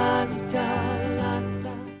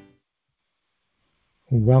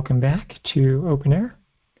 Welcome back to Open Air.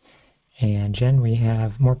 And Jen, we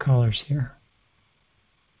have more callers here.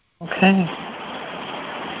 Okay.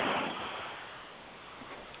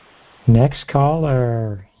 Next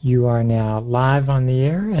caller, you are now live on the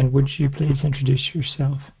air, and would you please introduce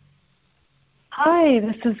yourself? Hi,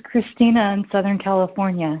 this is Christina in Southern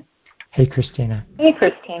California. Hey, Christina. Hey,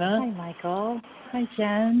 Christina. Hi, Michael. Hi,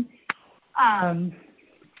 Jen.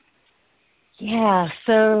 Yeah,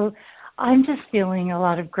 so I'm just feeling a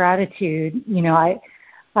lot of gratitude.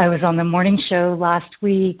 I was on the morning show last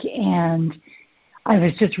week, and I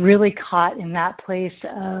was just really caught in that place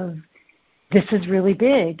of this is really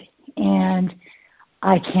big, and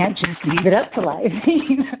I can't just leave it up to life.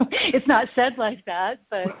 It's not said like that,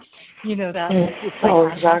 but that it's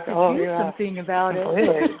like exactly. I have to do something about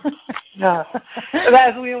it. Yeah.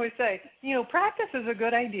 As we always say, practice is a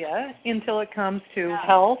good idea until it comes to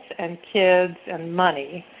health and kids and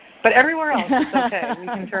money. But everywhere else, it's okay. We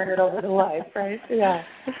can turn it over to life, right? Yeah.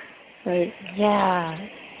 Right. Yeah.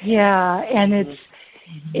 Yeah. And it's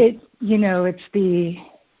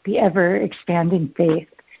the ever expanding faith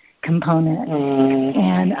component.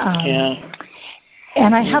 And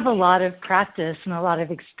and I have a lot of practice and a lot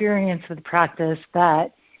of experience with practice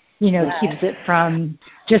that keeps it from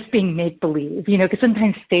just being make believe. Because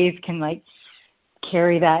sometimes faith can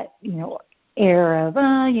carry that air of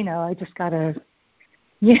I just gotta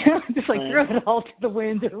just throw it all to the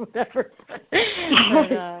wind or whatever.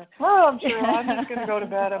 But, well, I'm sure I'm just going to go to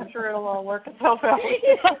bed. I'm sure it'll all work itself out.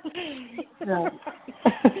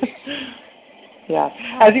 Yeah.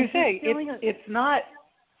 As you say,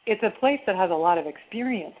 it's a place that has a lot of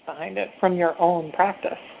experience behind it from your own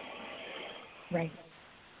practice. Right.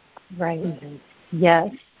 Right. Mm-hmm.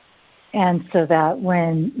 Yes. And so that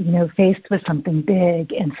when, faced with something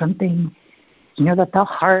big and something, that the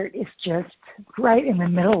heart is just right in the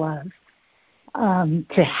middle of,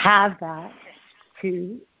 to have that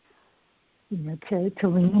to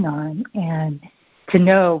lean on and to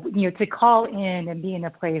know, to call in and be in a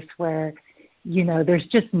place where, there's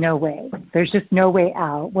just no way. There's just no way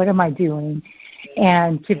out. What am I doing?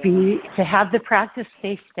 And to have the practice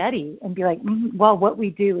stay steady and be like, well, what we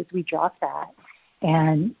do is we drop that.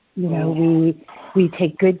 And, we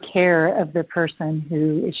take good care of the person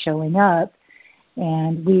who is showing up.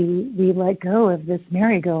 And we let go of this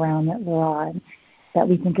merry-go-round that we're on that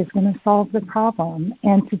we think is going to solve the problem.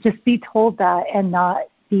 And to just be told that and not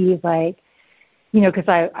be like, because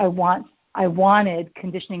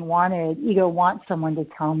ego wants someone to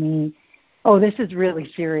tell me, oh, this is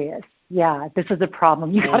really serious. Yeah, this is a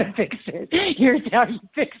problem. You got to fix it. Here's how you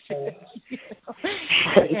fix it.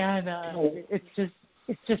 And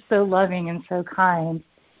it's just so loving and so kind,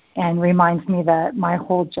 and reminds me that my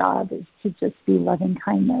whole job is to just be loving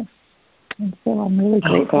kindness. And so I'm really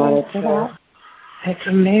grateful for that. It's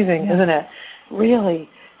amazing, isn't it? Really,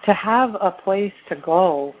 to have a place to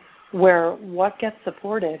go where what gets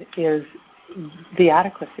supported is the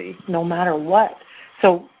adequacy, no matter what.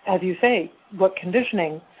 So, as you say, what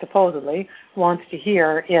conditioning supposedly wants to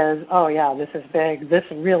hear is, oh yeah, this is big, this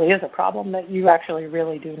really is a problem that you actually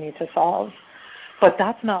really do need to solve. But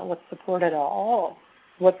that's not what's supported at all.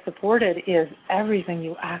 What's supported is everything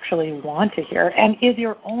you actually want to hear and is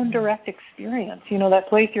your own direct experience. That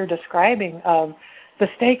place you're describing of the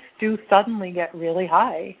stakes do suddenly get really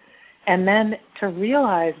high. And then to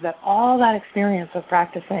realize that all that experience of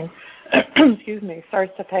practicing,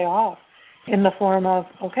 starts to pay off in the form of,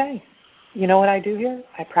 okay, you know what I do here?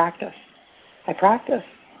 I practice.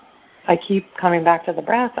 I keep coming back to the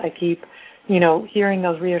breath. I keep, hearing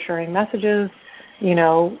those reassuring messages,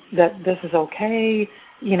 that this is okay.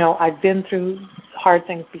 I've been through hard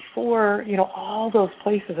things before, all those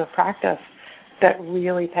places of practice that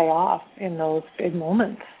really pay off in those big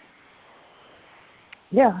moments.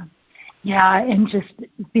 Yeah. Yeah, and just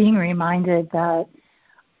being reminded that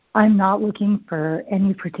I'm not looking for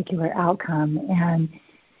any particular outcome, and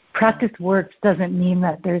practice works doesn't mean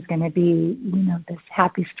that there's going to be, this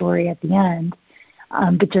happy story at the end,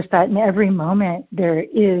 but just that in every moment there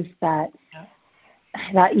is that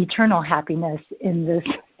eternal happiness in this.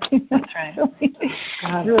 That's right.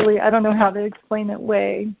 Really, I don't know how to explain it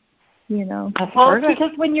way, That's well, perfect.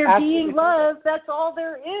 because when you're Absolutely being loved, that's all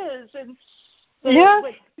there is, and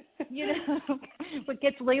what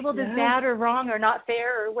gets labeled as bad or wrong or not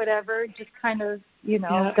fair or whatever, just kind of,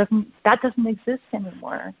 doesn't exist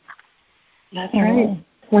anymore. That's right.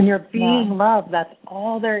 When you're being loved, that's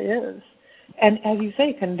all there is. And as you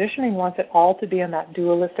say, conditioning wants it all to be in that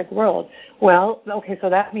dualistic world. Well, okay, so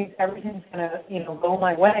that means everything's going to, go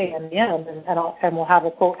my way in the end, and we'll have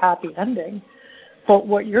a, quote, happy ending. But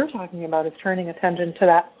what you're talking about is turning attention to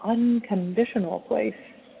that unconditional place.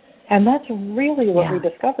 And that's really what we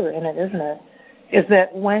discover in it, isn't it? Is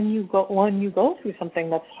that when you go through something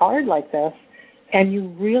that's hard like this, and you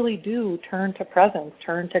really do turn to presence,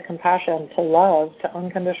 turn to compassion, to love, to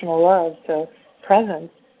unconditional love, to presence,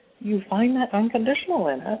 you find that unconditional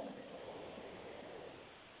in it.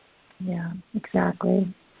 Yeah,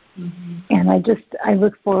 exactly. Mm-hmm. And I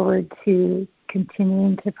look forward to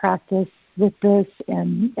continuing to practice, with this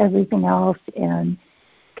and everything else, and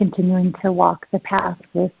continuing to walk the path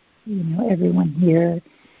with, everyone here,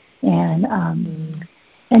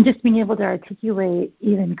 and just being able to articulate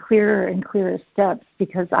even clearer and clearer steps,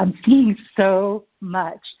 because I'm seeing so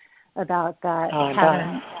much about that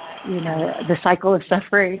pattern, the cycle of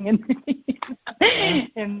suffering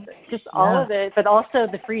and just all of it, but also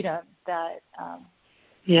the freedom that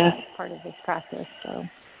is part of this practice. So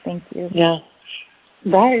thank you. Yeah.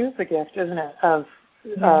 That is a gift, isn't it, of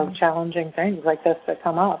challenging things like this that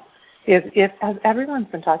come up. If, as everyone's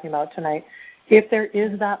been talking about tonight, if there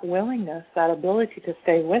is that willingness, that ability to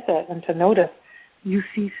stay with it and to notice, you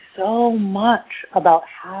see so much about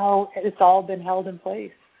how it's all been held in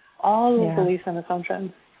place, all those beliefs and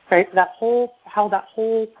assumptions, right? How that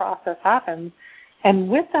whole process happens. And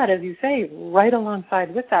with that, as you say, right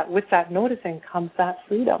alongside with that noticing comes that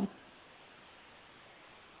freedom.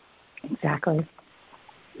 Exactly.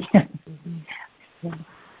 Yeah.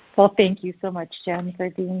 Well, thank you so much, Jen, for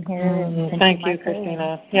being here. Thank you,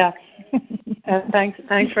 Christina. Yeah. And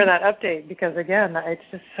thanks for that update, because again, it's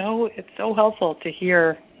so helpful to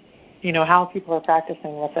hear, how people are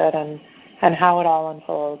practicing with it and how it all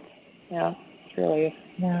unfolds. Yeah, it's really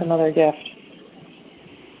another gift.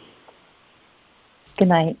 Good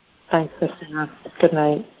night. Thanks, Christina. Good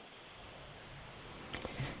night.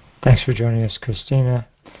 Thanks for joining us, Christina.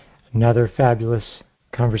 Another fabulous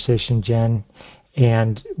conversation, Jen.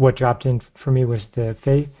 And what dropped in for me was the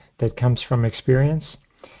faith that comes from experience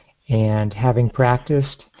and having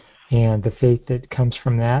practiced, and the faith that comes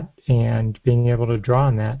from that, and being able to draw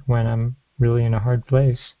on that when I'm really in a hard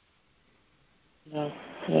place. Yeah,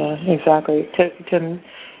 exactly. To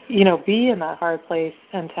be in that hard place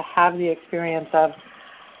and to have the experience of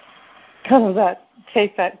kind of that,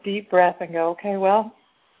 take that deep breath and go, okay, well,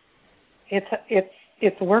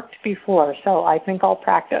 it's worked before, so I think I'll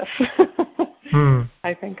practice.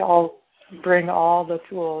 I think I'll bring all the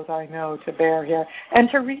tools I know to bear here. And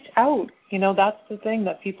to reach out, that's the thing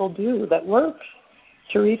that people do that works,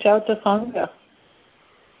 to reach out to Sangha,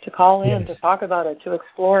 to call in, to talk about it, to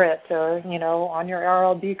explore it, to, on your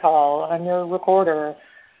RLB call, on your recorder,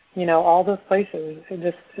 all those places.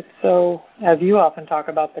 It's so, as you often talk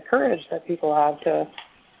about, the courage that people have to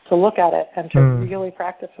look at it and to really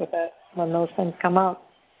practice with it when those things come up.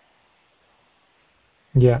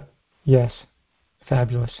 Yeah. Yes.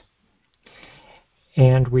 Fabulous.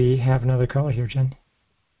 And we have another caller here, Jen.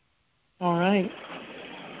 All right.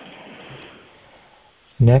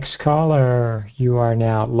 Next caller, you are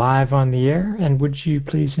now live on the air, and would you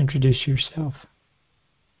please introduce yourself?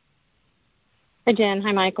 Hi, Jen.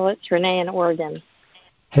 Hi, Michael. It's Renee in Oregon.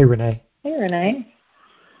 Hey, Renee. Hey, Renee.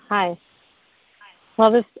 Hi.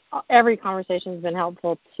 Well, every conversation has been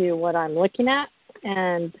helpful to what I'm looking at,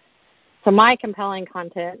 and so my compelling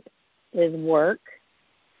content is work.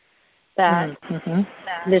 That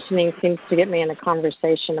conditioning seems to get me in a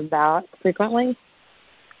conversation about frequently.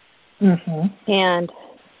 And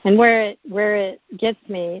where it gets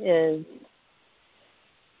me is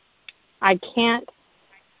I can't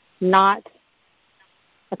not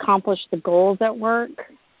accomplish the goals at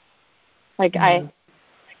work. Like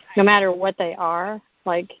no matter what they are,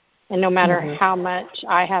 and no matter how much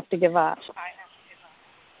I have to give up.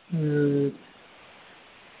 And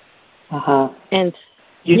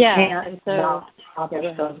you can't not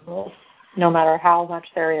accomplish those goals. No matter how much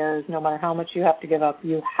there is, no matter how much you have to give up,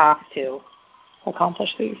 you have to accomplish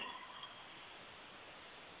these.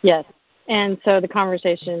 Yes. And so the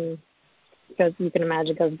conversation, because you can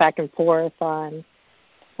imagine, goes back and forth on,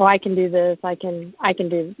 well, I can do this, I can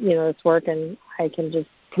do, this work, and I can just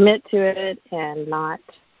commit to it and not,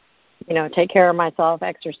 take care of myself,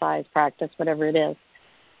 exercise, practice, whatever it is,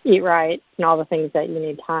 eat right, and all the things that you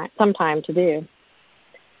need some time to do.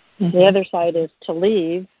 The other side is to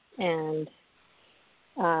leave and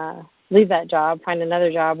leave that job, find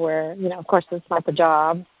another job where, of course, it's not the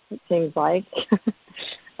job, it seems like.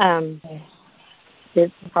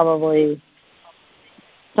 It's probably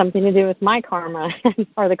something to do with my karma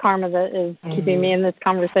or the karma that is keeping me in this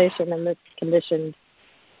conversation and this conditioned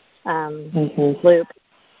loop.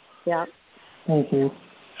 Yeah.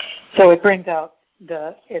 So it brings out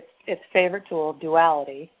its favorite tool,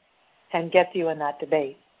 duality, and gets you in that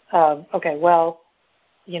debate. Okay, well,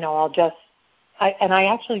 I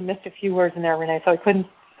actually missed a few words in there, Renee, so I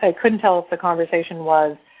couldn't tell if the conversation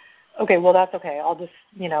was, okay, well, that's okay. I'll just,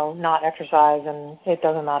 not exercise and it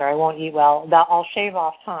doesn't matter. I won't eat well. I'll shave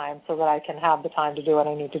off time so that I can have the time to do what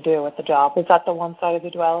I need to do with the job. Is that the one side of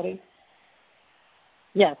the duality?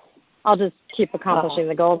 Yes. I'll just keep accomplishing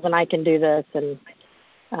the goals and I can do this and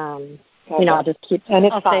Okay. I'll just keep. And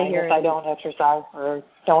it's I'll fine stay here if I don't exercise or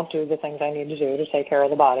don't do the things I need to do to take care of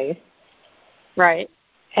the body. Right.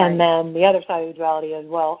 And then the other side of the duality is,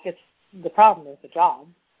 well, it's the problem is the job,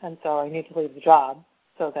 and so I need to leave the job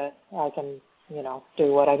so that I can,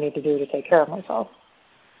 do what I need to do to take care of myself.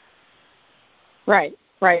 Right.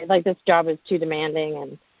 Like this job is too demanding,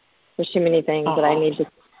 and there's too many things that I need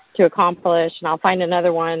to accomplish, and I'll find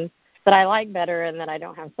another one that I like better and that I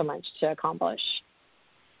don't have so much to accomplish.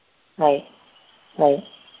 Right.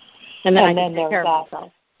 And then I can take care of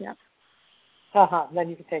myself. Yeah. Then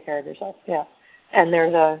you can take care of yourself. Yeah. And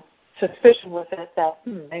there's a suspicion with it that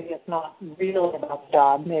maybe it's not really about the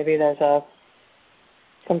job. Maybe there's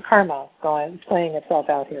some karma playing itself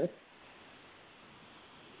out here.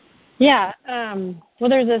 Yeah. Well,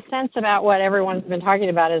 there's a sense about what everyone's been talking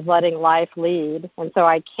about is letting life lead, and so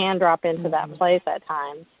I can drop into that place at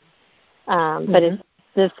times. But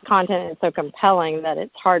this content is so compelling that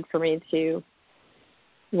it's hard for me to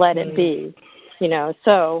let it be.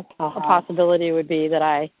 So a possibility would be that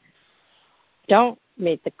I don't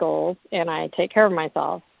meet the goals and I take care of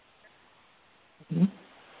myself.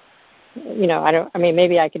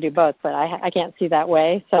 Maybe I could do both, but I can't see that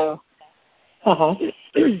way. So,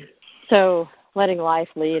 so letting life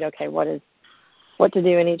lead. Okay, what to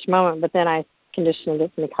do in each moment, but then conditioning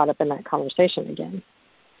gets me caught up in that conversation again.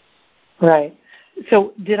 Right.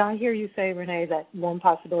 So did I hear you say, Renee, that one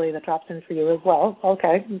possibility that drops in for you as well?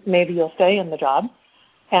 Okay, maybe you'll stay in the job,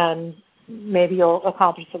 and maybe you'll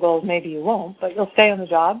accomplish the goals, maybe you won't, but you'll stay on the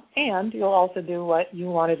job, and you'll also do what you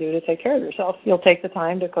want to do to take care of yourself. You'll take the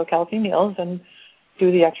time to cook healthy meals and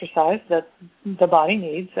do the exercise that the body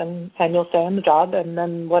needs, and you'll stay on the job, and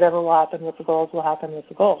then whatever will happen with the goals will happen with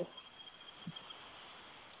the goals.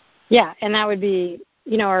 Yeah, and that would be,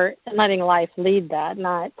 or letting life lead that,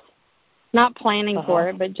 not planning for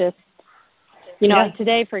it, but just, like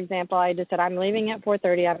today, for example, I just said, I'm leaving at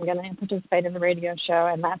 4:30. I'm going to participate in the radio show,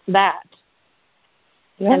 and that's that.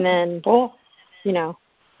 Yeah. And then,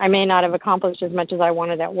 I may not have accomplished as much as I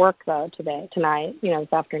wanted at work, though, tonight,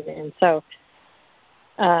 this afternoon. So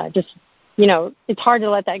it's hard to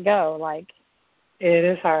let that go. It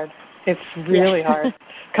is hard. It's really hard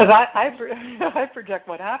because I project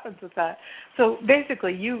what happens with that. So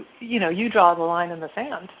basically, you draw the line in the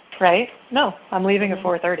sand, right? No, I'm leaving at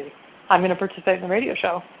 4:30. I'm going to participate in the radio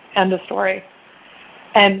show. End of story.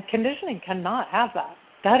 And conditioning cannot have that.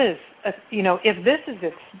 That is, if this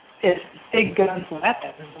is its big guns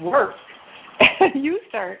weapon, work, and you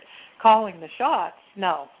start calling the shots,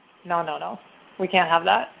 no, we can't have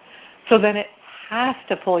that. So then it has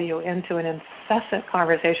to pull you into an incessant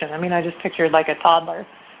conversation. I just pictured like a toddler.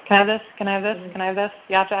 Can I have this? Can I have this? Can I have this?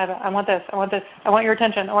 You have to have it. I want this. I want this. I want your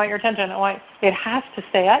attention. I want your attention. It has to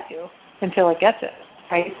stay at you until it gets it,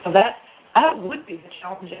 right? So that would be the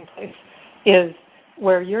challenging place, is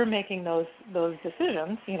where you're making those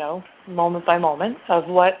decisions, moment by moment of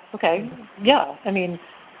what. Okay, yeah.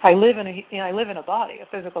 I live in a body, a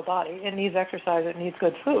physical body. It needs exercise. It needs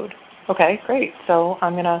good food. Okay, great. So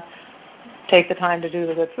I'm gonna take the time to do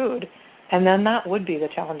the good food. And then that would be the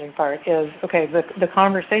challenging part is, okay, the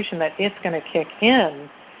conversation that it's going to kick in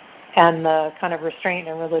and the kind of restraint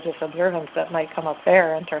and religious observance that might come up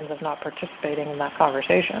there in terms of not participating in that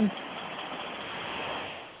conversation.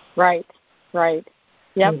 Right.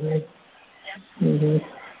 Yep. Mm-hmm.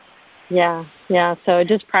 Yeah. So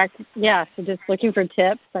just practice. Yeah. So just looking for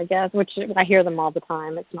tips, I guess, which I hear them all the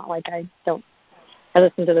time. It's not like I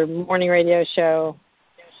listen to the morning radio show.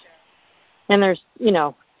 And there's,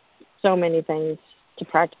 so many things to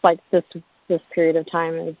practice. Like this period of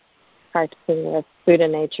time is practicing with Buddha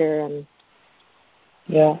nature, and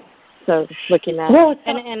so looking at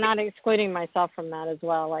and not excluding myself from that as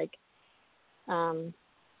well. I can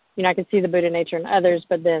see the Buddha nature in others,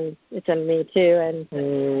 but then it's in me too, and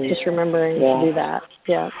just remembering to do that.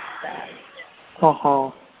 Yeah.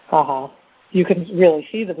 You can really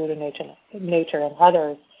see the Buddha nature in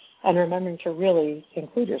others, and remembering to really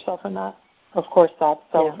include yourself in that. Of course, that's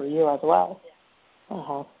so for you as well.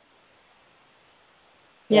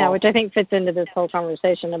 Yeah, which I think fits into this whole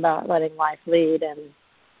conversation about letting life lead and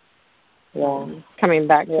coming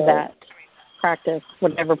back to that practice,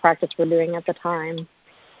 whatever practice we're doing at the time.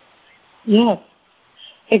 Yes,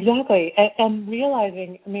 exactly. And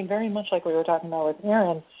realizing, very much like we were talking about with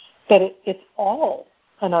Erin, that it's all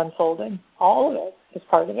an unfolding. All of it is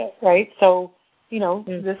part of it, right? So,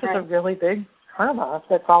 this is a really big karma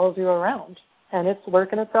that follows you around, and it's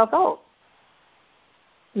working itself out.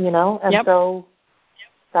 And so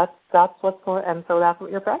that's what's going, and so that's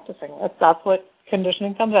what you're practicing with. That's what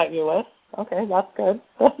conditioning comes at you with. Okay, that's good.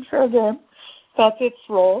 That's fair game. That's its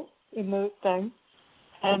role in the thing.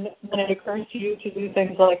 And then it occurs to you to do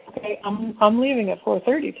things like, okay, I'm leaving at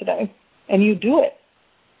 4:30 today, and you do it.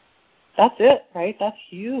 That's it, right? That's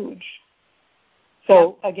huge.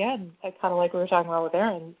 So again, kind of like we were talking about with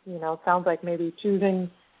Erin, it sounds like maybe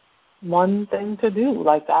choosing one thing to do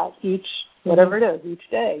like that whatever it is, each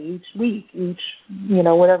day, each week,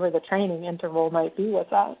 whatever the training interval might be with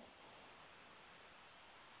that.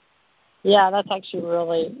 Yeah, that's actually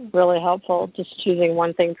really, really helpful, just choosing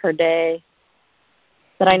one thing per day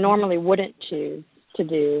that I normally wouldn't choose to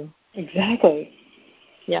do. Exactly.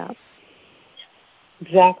 Yeah.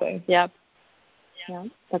 Exactly. Yep. Yeah,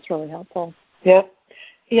 that's really helpful. Yep.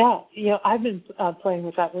 Yeah, I've been playing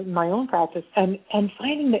with that in my own practice and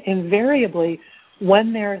finding that invariably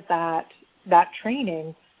when there's that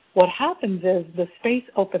training, what happens is the space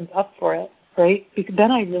opens up for it, right? Because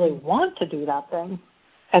then I really want to do that thing.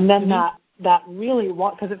 And then that really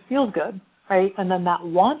because it feels good, right? And then that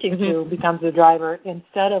wanting to becomes the driver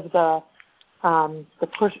instead of the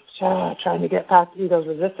push, trying to get past ego's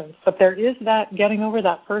resistance. But there is that getting over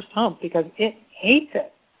that first hump because it hates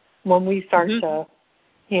it when we start to,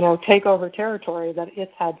 take over territory that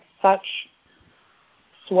it's had such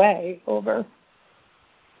sway over.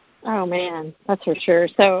 Oh, man, that's for sure.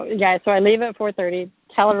 So I leave at 4:30,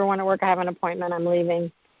 tell everyone at work I have an appointment, I'm leaving,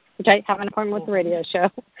 which I have an appointment with the radio show.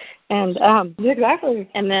 And exactly.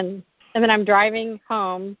 And then I'm driving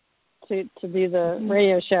home to do the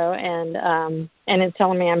radio show, and it's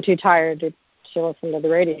telling me I'm too tired to listen to the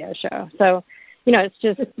radio show. So, it's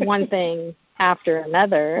just one thing after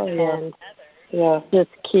another, and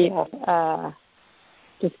just keep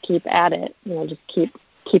at it. Just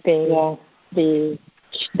keeping the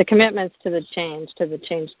commitments to the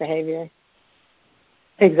change behavior.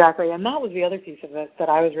 Exactly, and that was the other piece of it that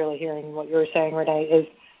I was really hearing what you were saying, Renee, is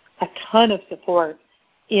a ton of support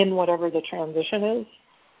in whatever the transition is.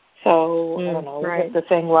 So, I don't know, if the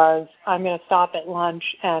thing was, I'm going to stop at lunch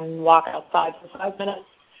and walk outside for 5 minutes,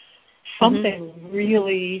 something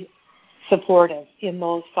really supportive in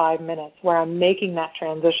those 5 minutes where I'm making that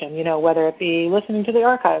transition, whether it be listening to the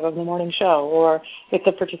archive of the morning show or it's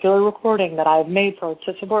a particular recording that I've made to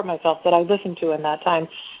support myself that I listened to in that time.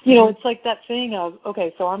 It's like that thing of,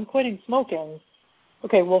 okay, so I'm quitting smoking.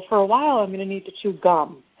 Okay, well, for a while I'm going to need to chew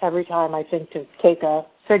gum every time I think to take a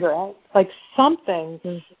cigarette. Like something,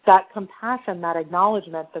 that compassion, that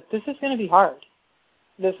acknowledgement that this is going to be hard.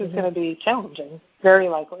 This is going to be challenging, very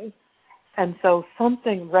likely. And so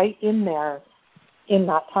something right in there in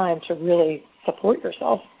that time to really support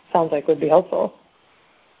yourself sounds like would be helpful.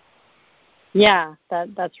 Yeah,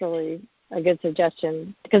 that's really a good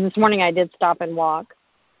suggestion. Because this morning I did stop and walk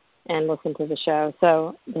and listen to the show.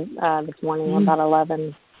 So this morning about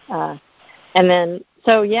 11. And then,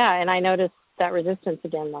 and I noticed that resistance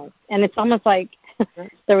again. And it's almost like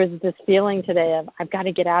there was this feeling today of I've got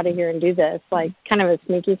to get out of here and do this, like kind of a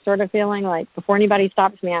sneaky sort of feeling, like before anybody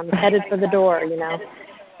stops me, I'm headed for the door,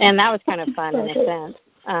 And that was kind of fun in a sense.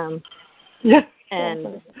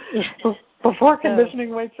 And before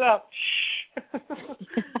conditioning wakes up.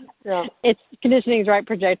 It's conditioning's right,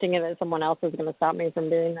 projecting it that someone else is going to stop me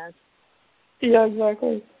from doing this. Yeah,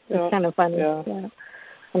 exactly. It's kind of funny. Yeah.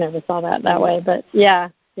 I never saw that way, but yeah.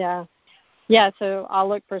 So I'll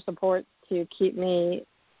look for support to keep me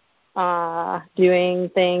doing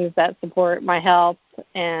things that support my health,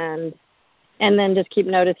 and then just keep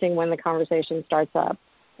noticing when the conversation starts up,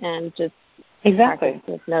 and just practice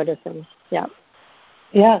with noticing. Yeah.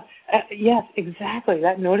 Yeah. Yes, exactly.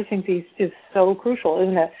 That noticing piece is so crucial,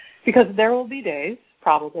 isn't it? Because there will be days,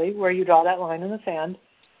 probably, where you draw that line in the sand,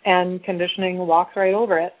 and conditioning walks right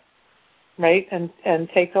over it, right, and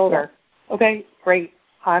takes over. Yeah. Okay, great.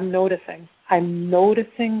 I'm noticing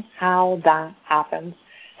how that happens.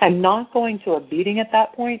 And not going to a beating at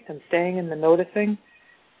that point and staying in the noticing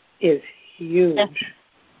is huge. Yes.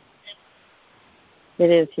 It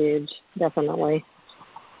is huge, definitely.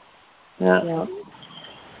 Yeah.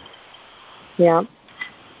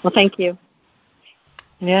 Well, thank you.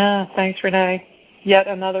 Yeah, thanks, Renee. Yet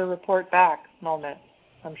another report back moment.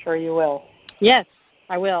 I'm sure you will. Yes,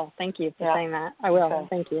 I will. Thank you for saying that. I will. Okay.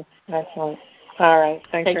 Thank you. Excellent. All right.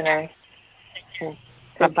 Thanks, Renee. Okay.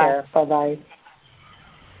 Take care. Bye-bye.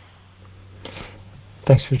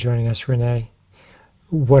 Thanks for joining us, Renee.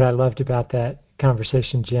 What I loved about that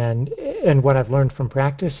conversation, Jen, and what I've learned from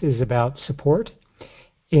practice is about support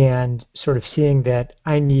and sort of seeing that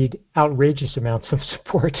I need outrageous amounts of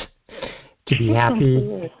support to be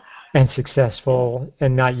happy and successful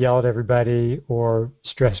and not yell at everybody or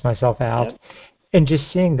stress myself out. Yep. And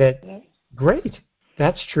just seeing that, great,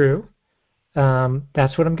 that's true.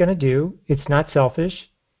 That's what I'm going to do. It's not selfish.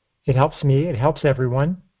 It helps me. It helps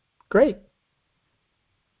everyone. Great.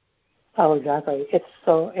 Oh, exactly. It's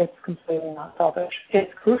completely not selfish.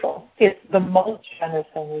 It's crucial. It's the most generous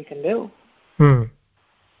thing we can do.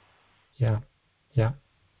 Yeah. Yeah.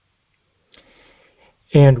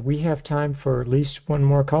 And we have time for at least one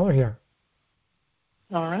more caller here.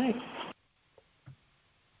 All right.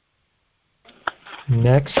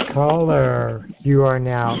 Next caller, you are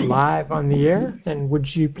now live on the air, and would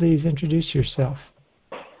you please introduce yourself?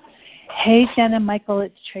 Hey, Jen and Michael,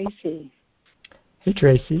 it's Tracy. Hey,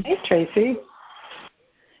 Tracy. Hey, Tracy.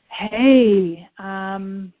 Hey,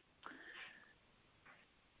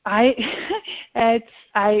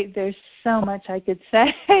 there's so much I could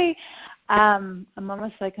say. I'm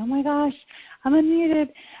almost like, oh my gosh, I'm unmuted.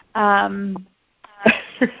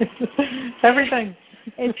 Everything.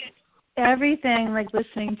 It's everything, like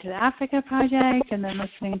listening to the Africa Project and then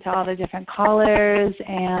listening to all the different callers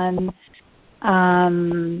and,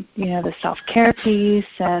 the self-care piece.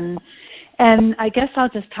 And I guess I'll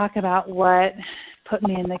just talk about what put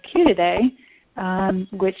me in the queue today,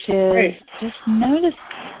 which is just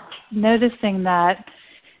noticing that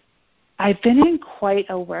I've been in quite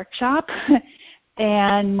a workshop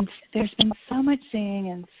and there's been so much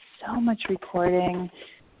singing and so much recording.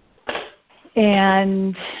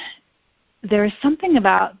 And there was something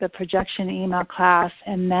about the projection email class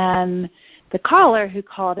and then the caller who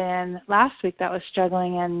called in last week that was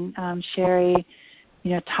struggling, and Sherry,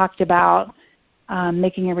 talked about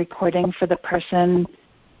making a recording for the person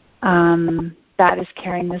that is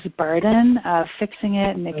carrying this burden of fixing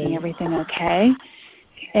it and making everything okay.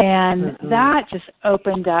 And that just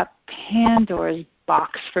opened up Pandora's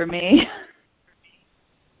box for me.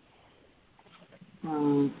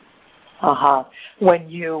 When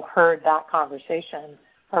you heard that conversation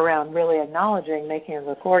around really acknowledging making a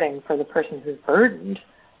recording for the person who's burdened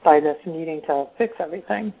by this needing to fix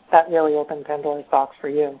everything, that really opened Pandora's box for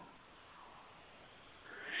you.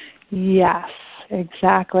 Yes,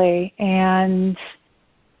 exactly. And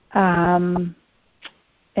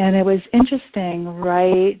it was interesting,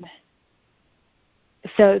 right?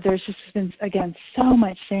 So there's just been, again, so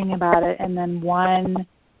much saying about it. And then one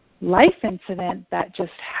life incident that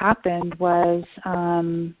just happened was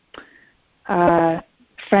a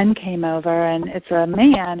friend came over, and it's a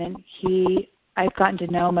man, and I've gotten to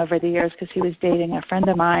know him over the years because he was dating a friend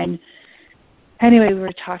of mine. Anyway, we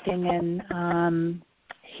were talking, and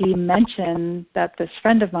he mentioned that this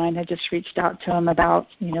friend of mine had just reached out to him about,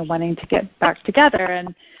 wanting to get back together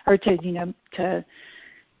or to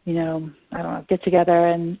get together.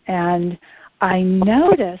 And I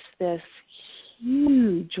noticed this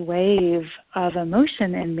huge wave of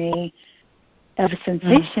emotion in me, of a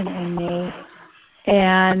sensation in me.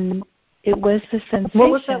 And it was the sensation.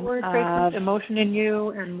 What was that word, Tracy? Emotion in you,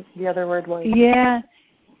 and the other word was? Yeah.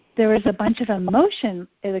 There was a bunch of emotion,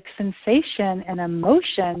 like sensation and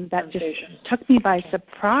emotion that just took me by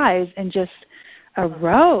surprise and just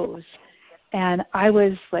arose. And I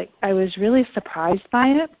was really surprised by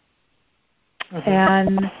it.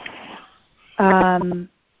 And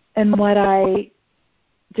what I,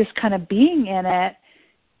 just kind of being in it,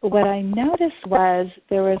 what I noticed was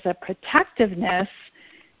there was a protectiveness,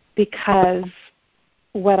 because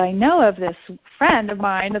what I know of this friend of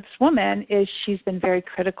mine, this woman, is she's been very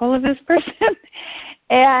critical of this person.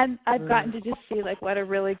 And I've gotten to just see what a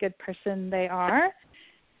really good person they are.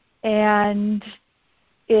 And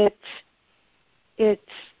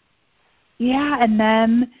and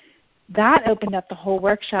then that opened up the whole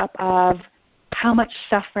workshop of how much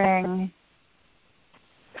suffering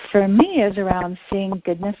for me is around seeing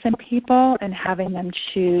goodness in people and having them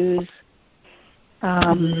choose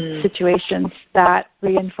situations that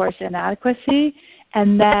reinforce inadequacy,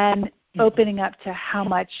 and then opening up to how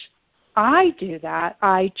much I do that.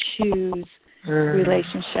 I choose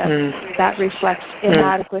relationships that reflects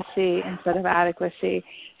inadequacy instead of adequacy.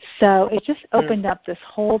 So it just opened up this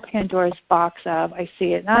whole Pandora's box of I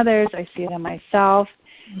see it in others, I see it in myself,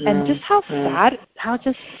 and just how sad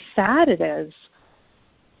it is.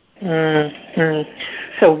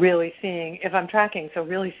 So really seeing, if I'm tracking,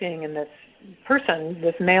 really seeing in this person,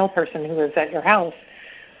 this male person who is at your house,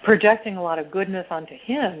 projecting a lot of goodness onto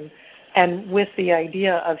him, and with the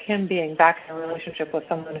idea of him being back in a relationship with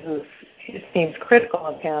someone who seems critical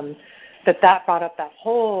of him, that brought up that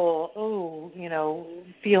whole,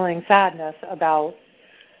 feeling sadness about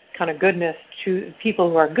kind of goodness, people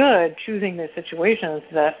who are good choosing these situations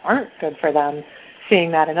that aren't good for them, seeing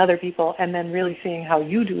that in other people, and then really seeing how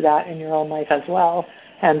you do that in your own life as well,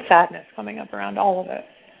 and sadness coming up around all of it.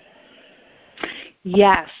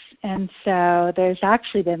 Yes, and so there's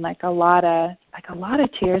actually been a lot of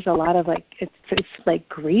tears, a lot of it's like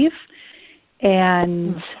grief,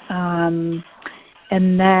 and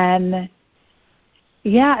and then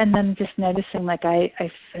just noticing like I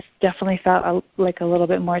definitely felt like a little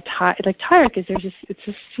bit more tired because it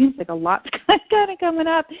just seems like a lot's kind of coming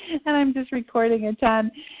up, and I'm just recording a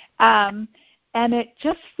ton, and it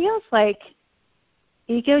just feels like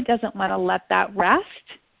ego doesn't want to let that rest.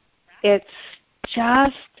 It's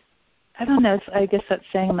just, I don't know, I guess that's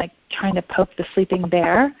saying like trying to poke the sleeping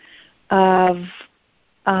bear of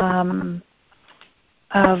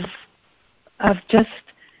just,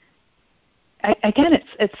 again,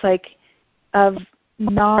 it's like of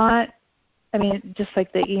not, I mean, just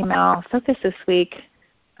like the email focus this week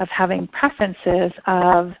of having preferences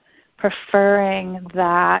of preferring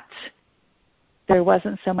that there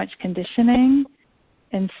wasn't so much conditioning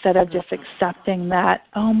instead of just accepting that,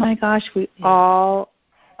 oh my gosh, we all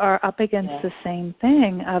are up against the same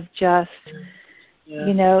thing of just,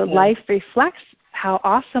 life reflects how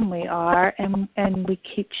awesome we are, and we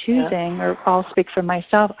keep choosing, or I'll speak for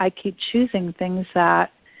myself, I keep choosing things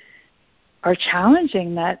that are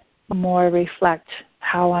challenging that more reflect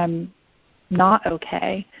how I'm not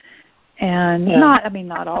okay. And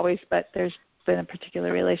not always, but there's been a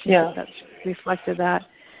particular relationship that's reflected that.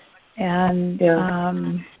 And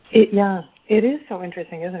it is so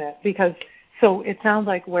interesting, isn't it? Because so it sounds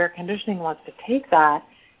like where conditioning wants to take that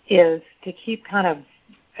is to keep kind of,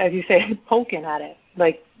 as you say, poking at it,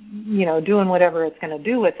 like, doing whatever it's going to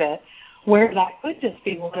do with it, where that could just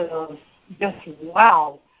be one of those just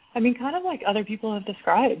wow. I mean, kind of like other people have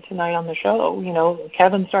described tonight on the show,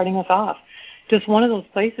 Kevin starting us off, just one of those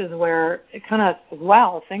places where it kind of,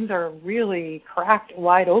 wow, things are really cracked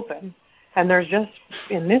wide open. And there's just,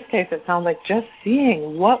 in this case, it sounds like just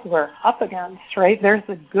seeing what we're up against, right? There's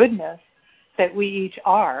the goodness that we each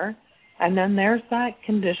are, and then there's that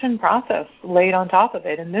conditioned process laid on top of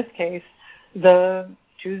it. In this case, the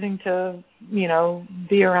choosing to,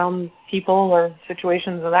 be around people or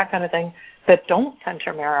situations or that kind of thing that don't tend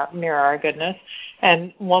to mirror our goodness.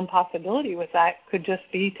 And one possibility with that could just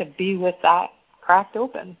be to be with that cracked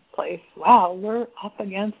open place. Wow, we're up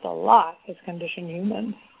against a lot as conditioned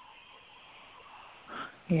humans.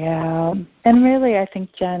 Yeah, and really I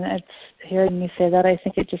think, Jen, it's hearing you say that, I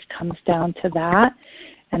think it just comes down to that.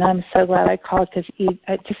 And I'm so glad I called because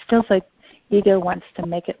it just feels like ego wants to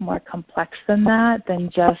make it more complex than that, than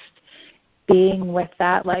just being with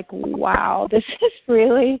that, like, wow, this is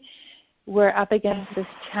really, we're up against this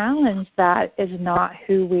challenge that is not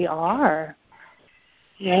who we are.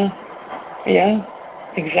 Yeah,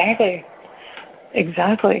 exactly.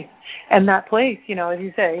 And that place, as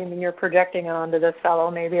you say, I mean, you're projecting it onto this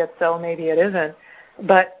fellow. Maybe it's so, maybe it isn't.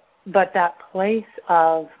 But that place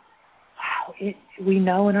of, wow, we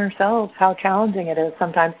know in ourselves how challenging it is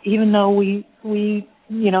sometimes, even though we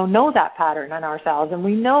know that pattern in ourselves, and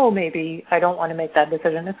we know maybe I don't want to make that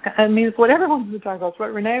decision. It's what everyone's been talking about. It's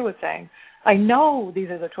what Renee was saying. I know these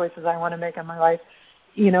are the choices I want to make in my life,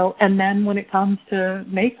 and then when it comes to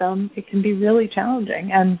make them, it can be really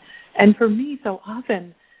challenging. And for me, so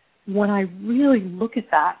often, when I really look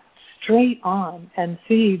at that straight on and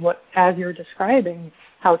see what, as you're describing,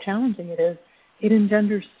 how challenging it is, it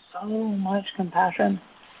engenders so much compassion,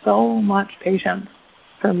 so much patience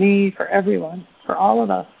for me, for everyone, for all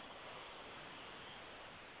of us.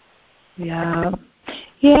 Yeah,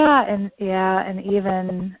 and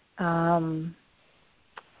even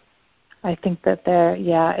I think that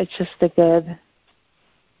it's just a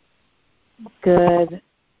good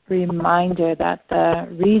reminder that the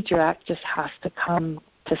redirect just has to come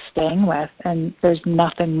to staying with, and there's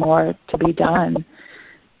nothing more to be done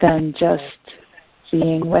than just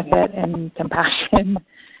being with it in compassion.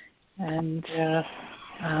 And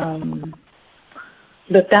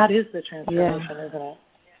but that is the transformation, isn't it?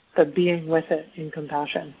 The being with it in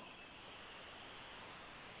compassion.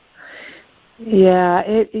 Yeah,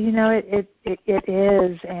 it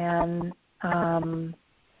is, and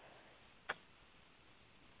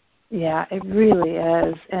it really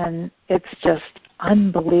is, and it's just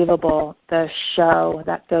unbelievable, the show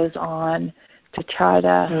that goes on to try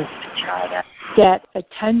to get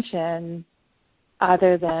attention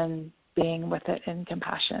other than being with it in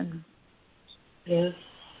compassion. Yes,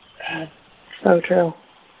 so true.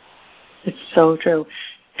 It's so true.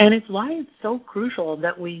 And it's why it's so crucial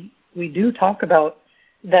that we do talk about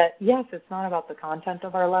that, yes, it's not about the content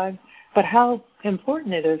of our lives, but how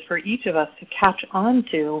important it is for each of us to catch on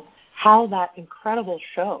to how that incredible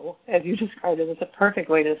show, as you described it, is a perfect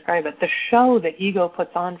way to describe it, the show that ego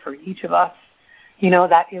puts on for each of us,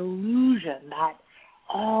 that illusion, that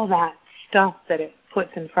all that stuff that it puts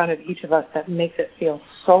in front of each of us that makes it feel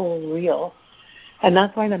so real. And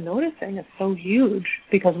that's why the noticing is so huge,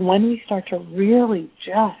 because when we start to really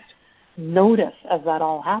just notice as that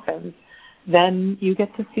all happens, then you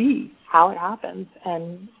get to see how it happens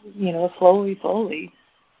and, slowly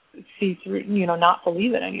see through, not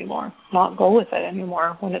believe it anymore, not go with it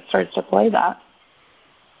anymore when it starts to play that.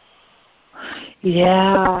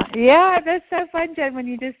 Yeah, that's so fun, Jen. When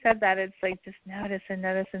you just said that, it's like just notice and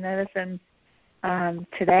notice and notice. And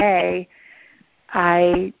today,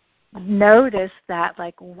 I noticed that,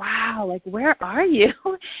 like, wow, like, where are you?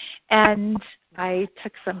 And I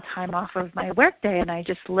took some time off of my work day, and I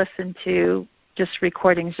just listened to just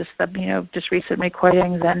recordings, just recent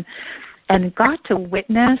recordings, and got to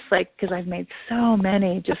witness, like, because I've made so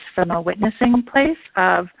many just from a witnessing place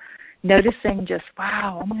of noticing just,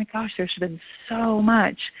 wow, oh my gosh, there's been so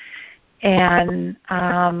much. And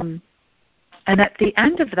at the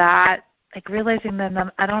end of that, like, realizing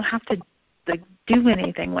that I don't have to, like, do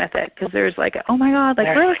anything with it, because there's like, oh my God,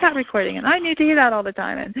 like, where was that recording? And I need to hear that all the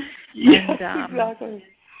time. And exactly.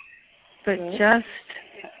 But just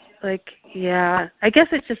like, I guess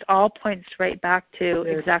it just all points right back to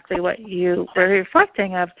exactly what you were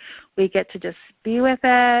reflecting of. We get to just be with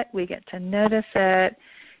it. We get to notice it.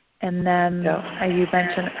 And then you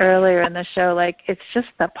mentioned earlier in the show, like, it's just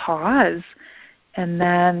the pause. And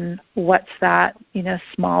then what's that,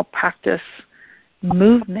 small practice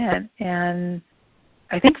movement. And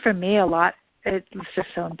I think for me a lot, it's just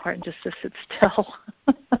so important just to sit still.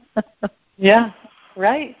 Yeah,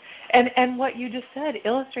 right. And what you just said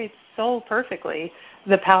illustrates so perfectly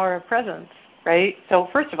the power of presence, right? So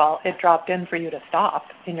first of all, it dropped in for you to stop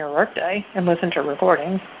in your workday and listen to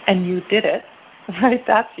recordings, and you did it, right?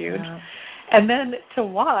 That's huge. Yeah. And then to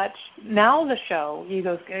watch, now the show, you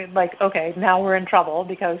go, like, okay, now we're in trouble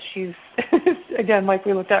because she's, again, like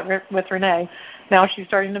we looked at with Renee, now she's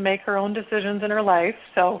starting to make her own decisions in her life.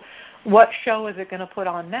 So what show is it going to put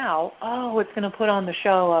on now? Oh, it's going to put on the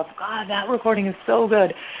show of, God, that recording is so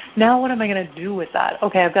good. Now what am I going to do with that?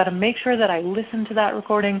 Okay, I've got to make sure that I listen to that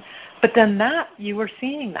recording. But then that, you were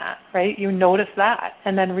seeing that, right? You notice that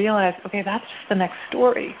and then realize, okay, that's just the next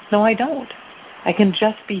story. No, I don't. I can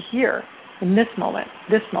just be here in this moment,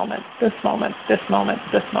 this moment, this moment, this moment,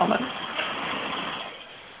 this moment.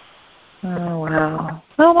 Oh, wow.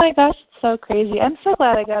 Oh, my gosh, it's so crazy. I'm so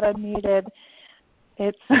glad I got unmuted.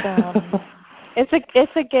 It's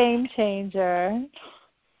it's a game changer.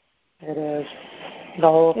 It is. The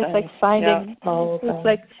whole thing. It's like finding. It's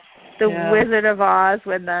like the Wizard of Oz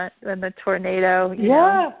when the tornado. You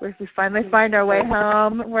know, we finally find our way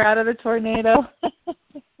home. We're out of the tornado.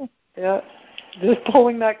 Yeah. Just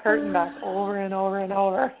pulling that curtain back over and over and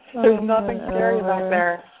over. There's nothing scary back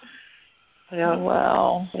there. Yeah.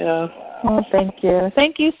 Wow. Yeah. Well, thank you.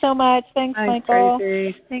 Thank you so much. Thanks Michael.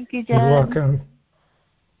 Tracy. Thank you, Jen. You're welcome.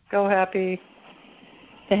 Go happy.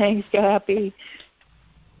 Thanks. Go happy.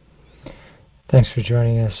 Thanks for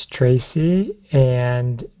joining us, Tracy.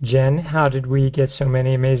 And Jen, how did we get so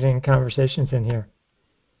many amazing conversations in here?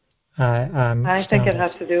 I think it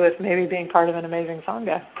has to do with maybe being part of an amazing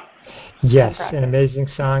Sangha. Yes, an amazing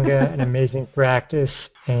Sangha, an amazing practice,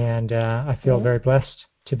 and I feel very blessed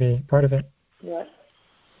to be part of it. Yes,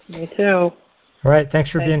 me too. All right,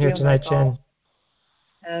 thanks for being here tonight, Jen.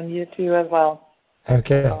 And you too as well.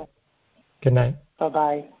 Okay. Good night.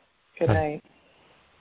 Bye-bye. Good night.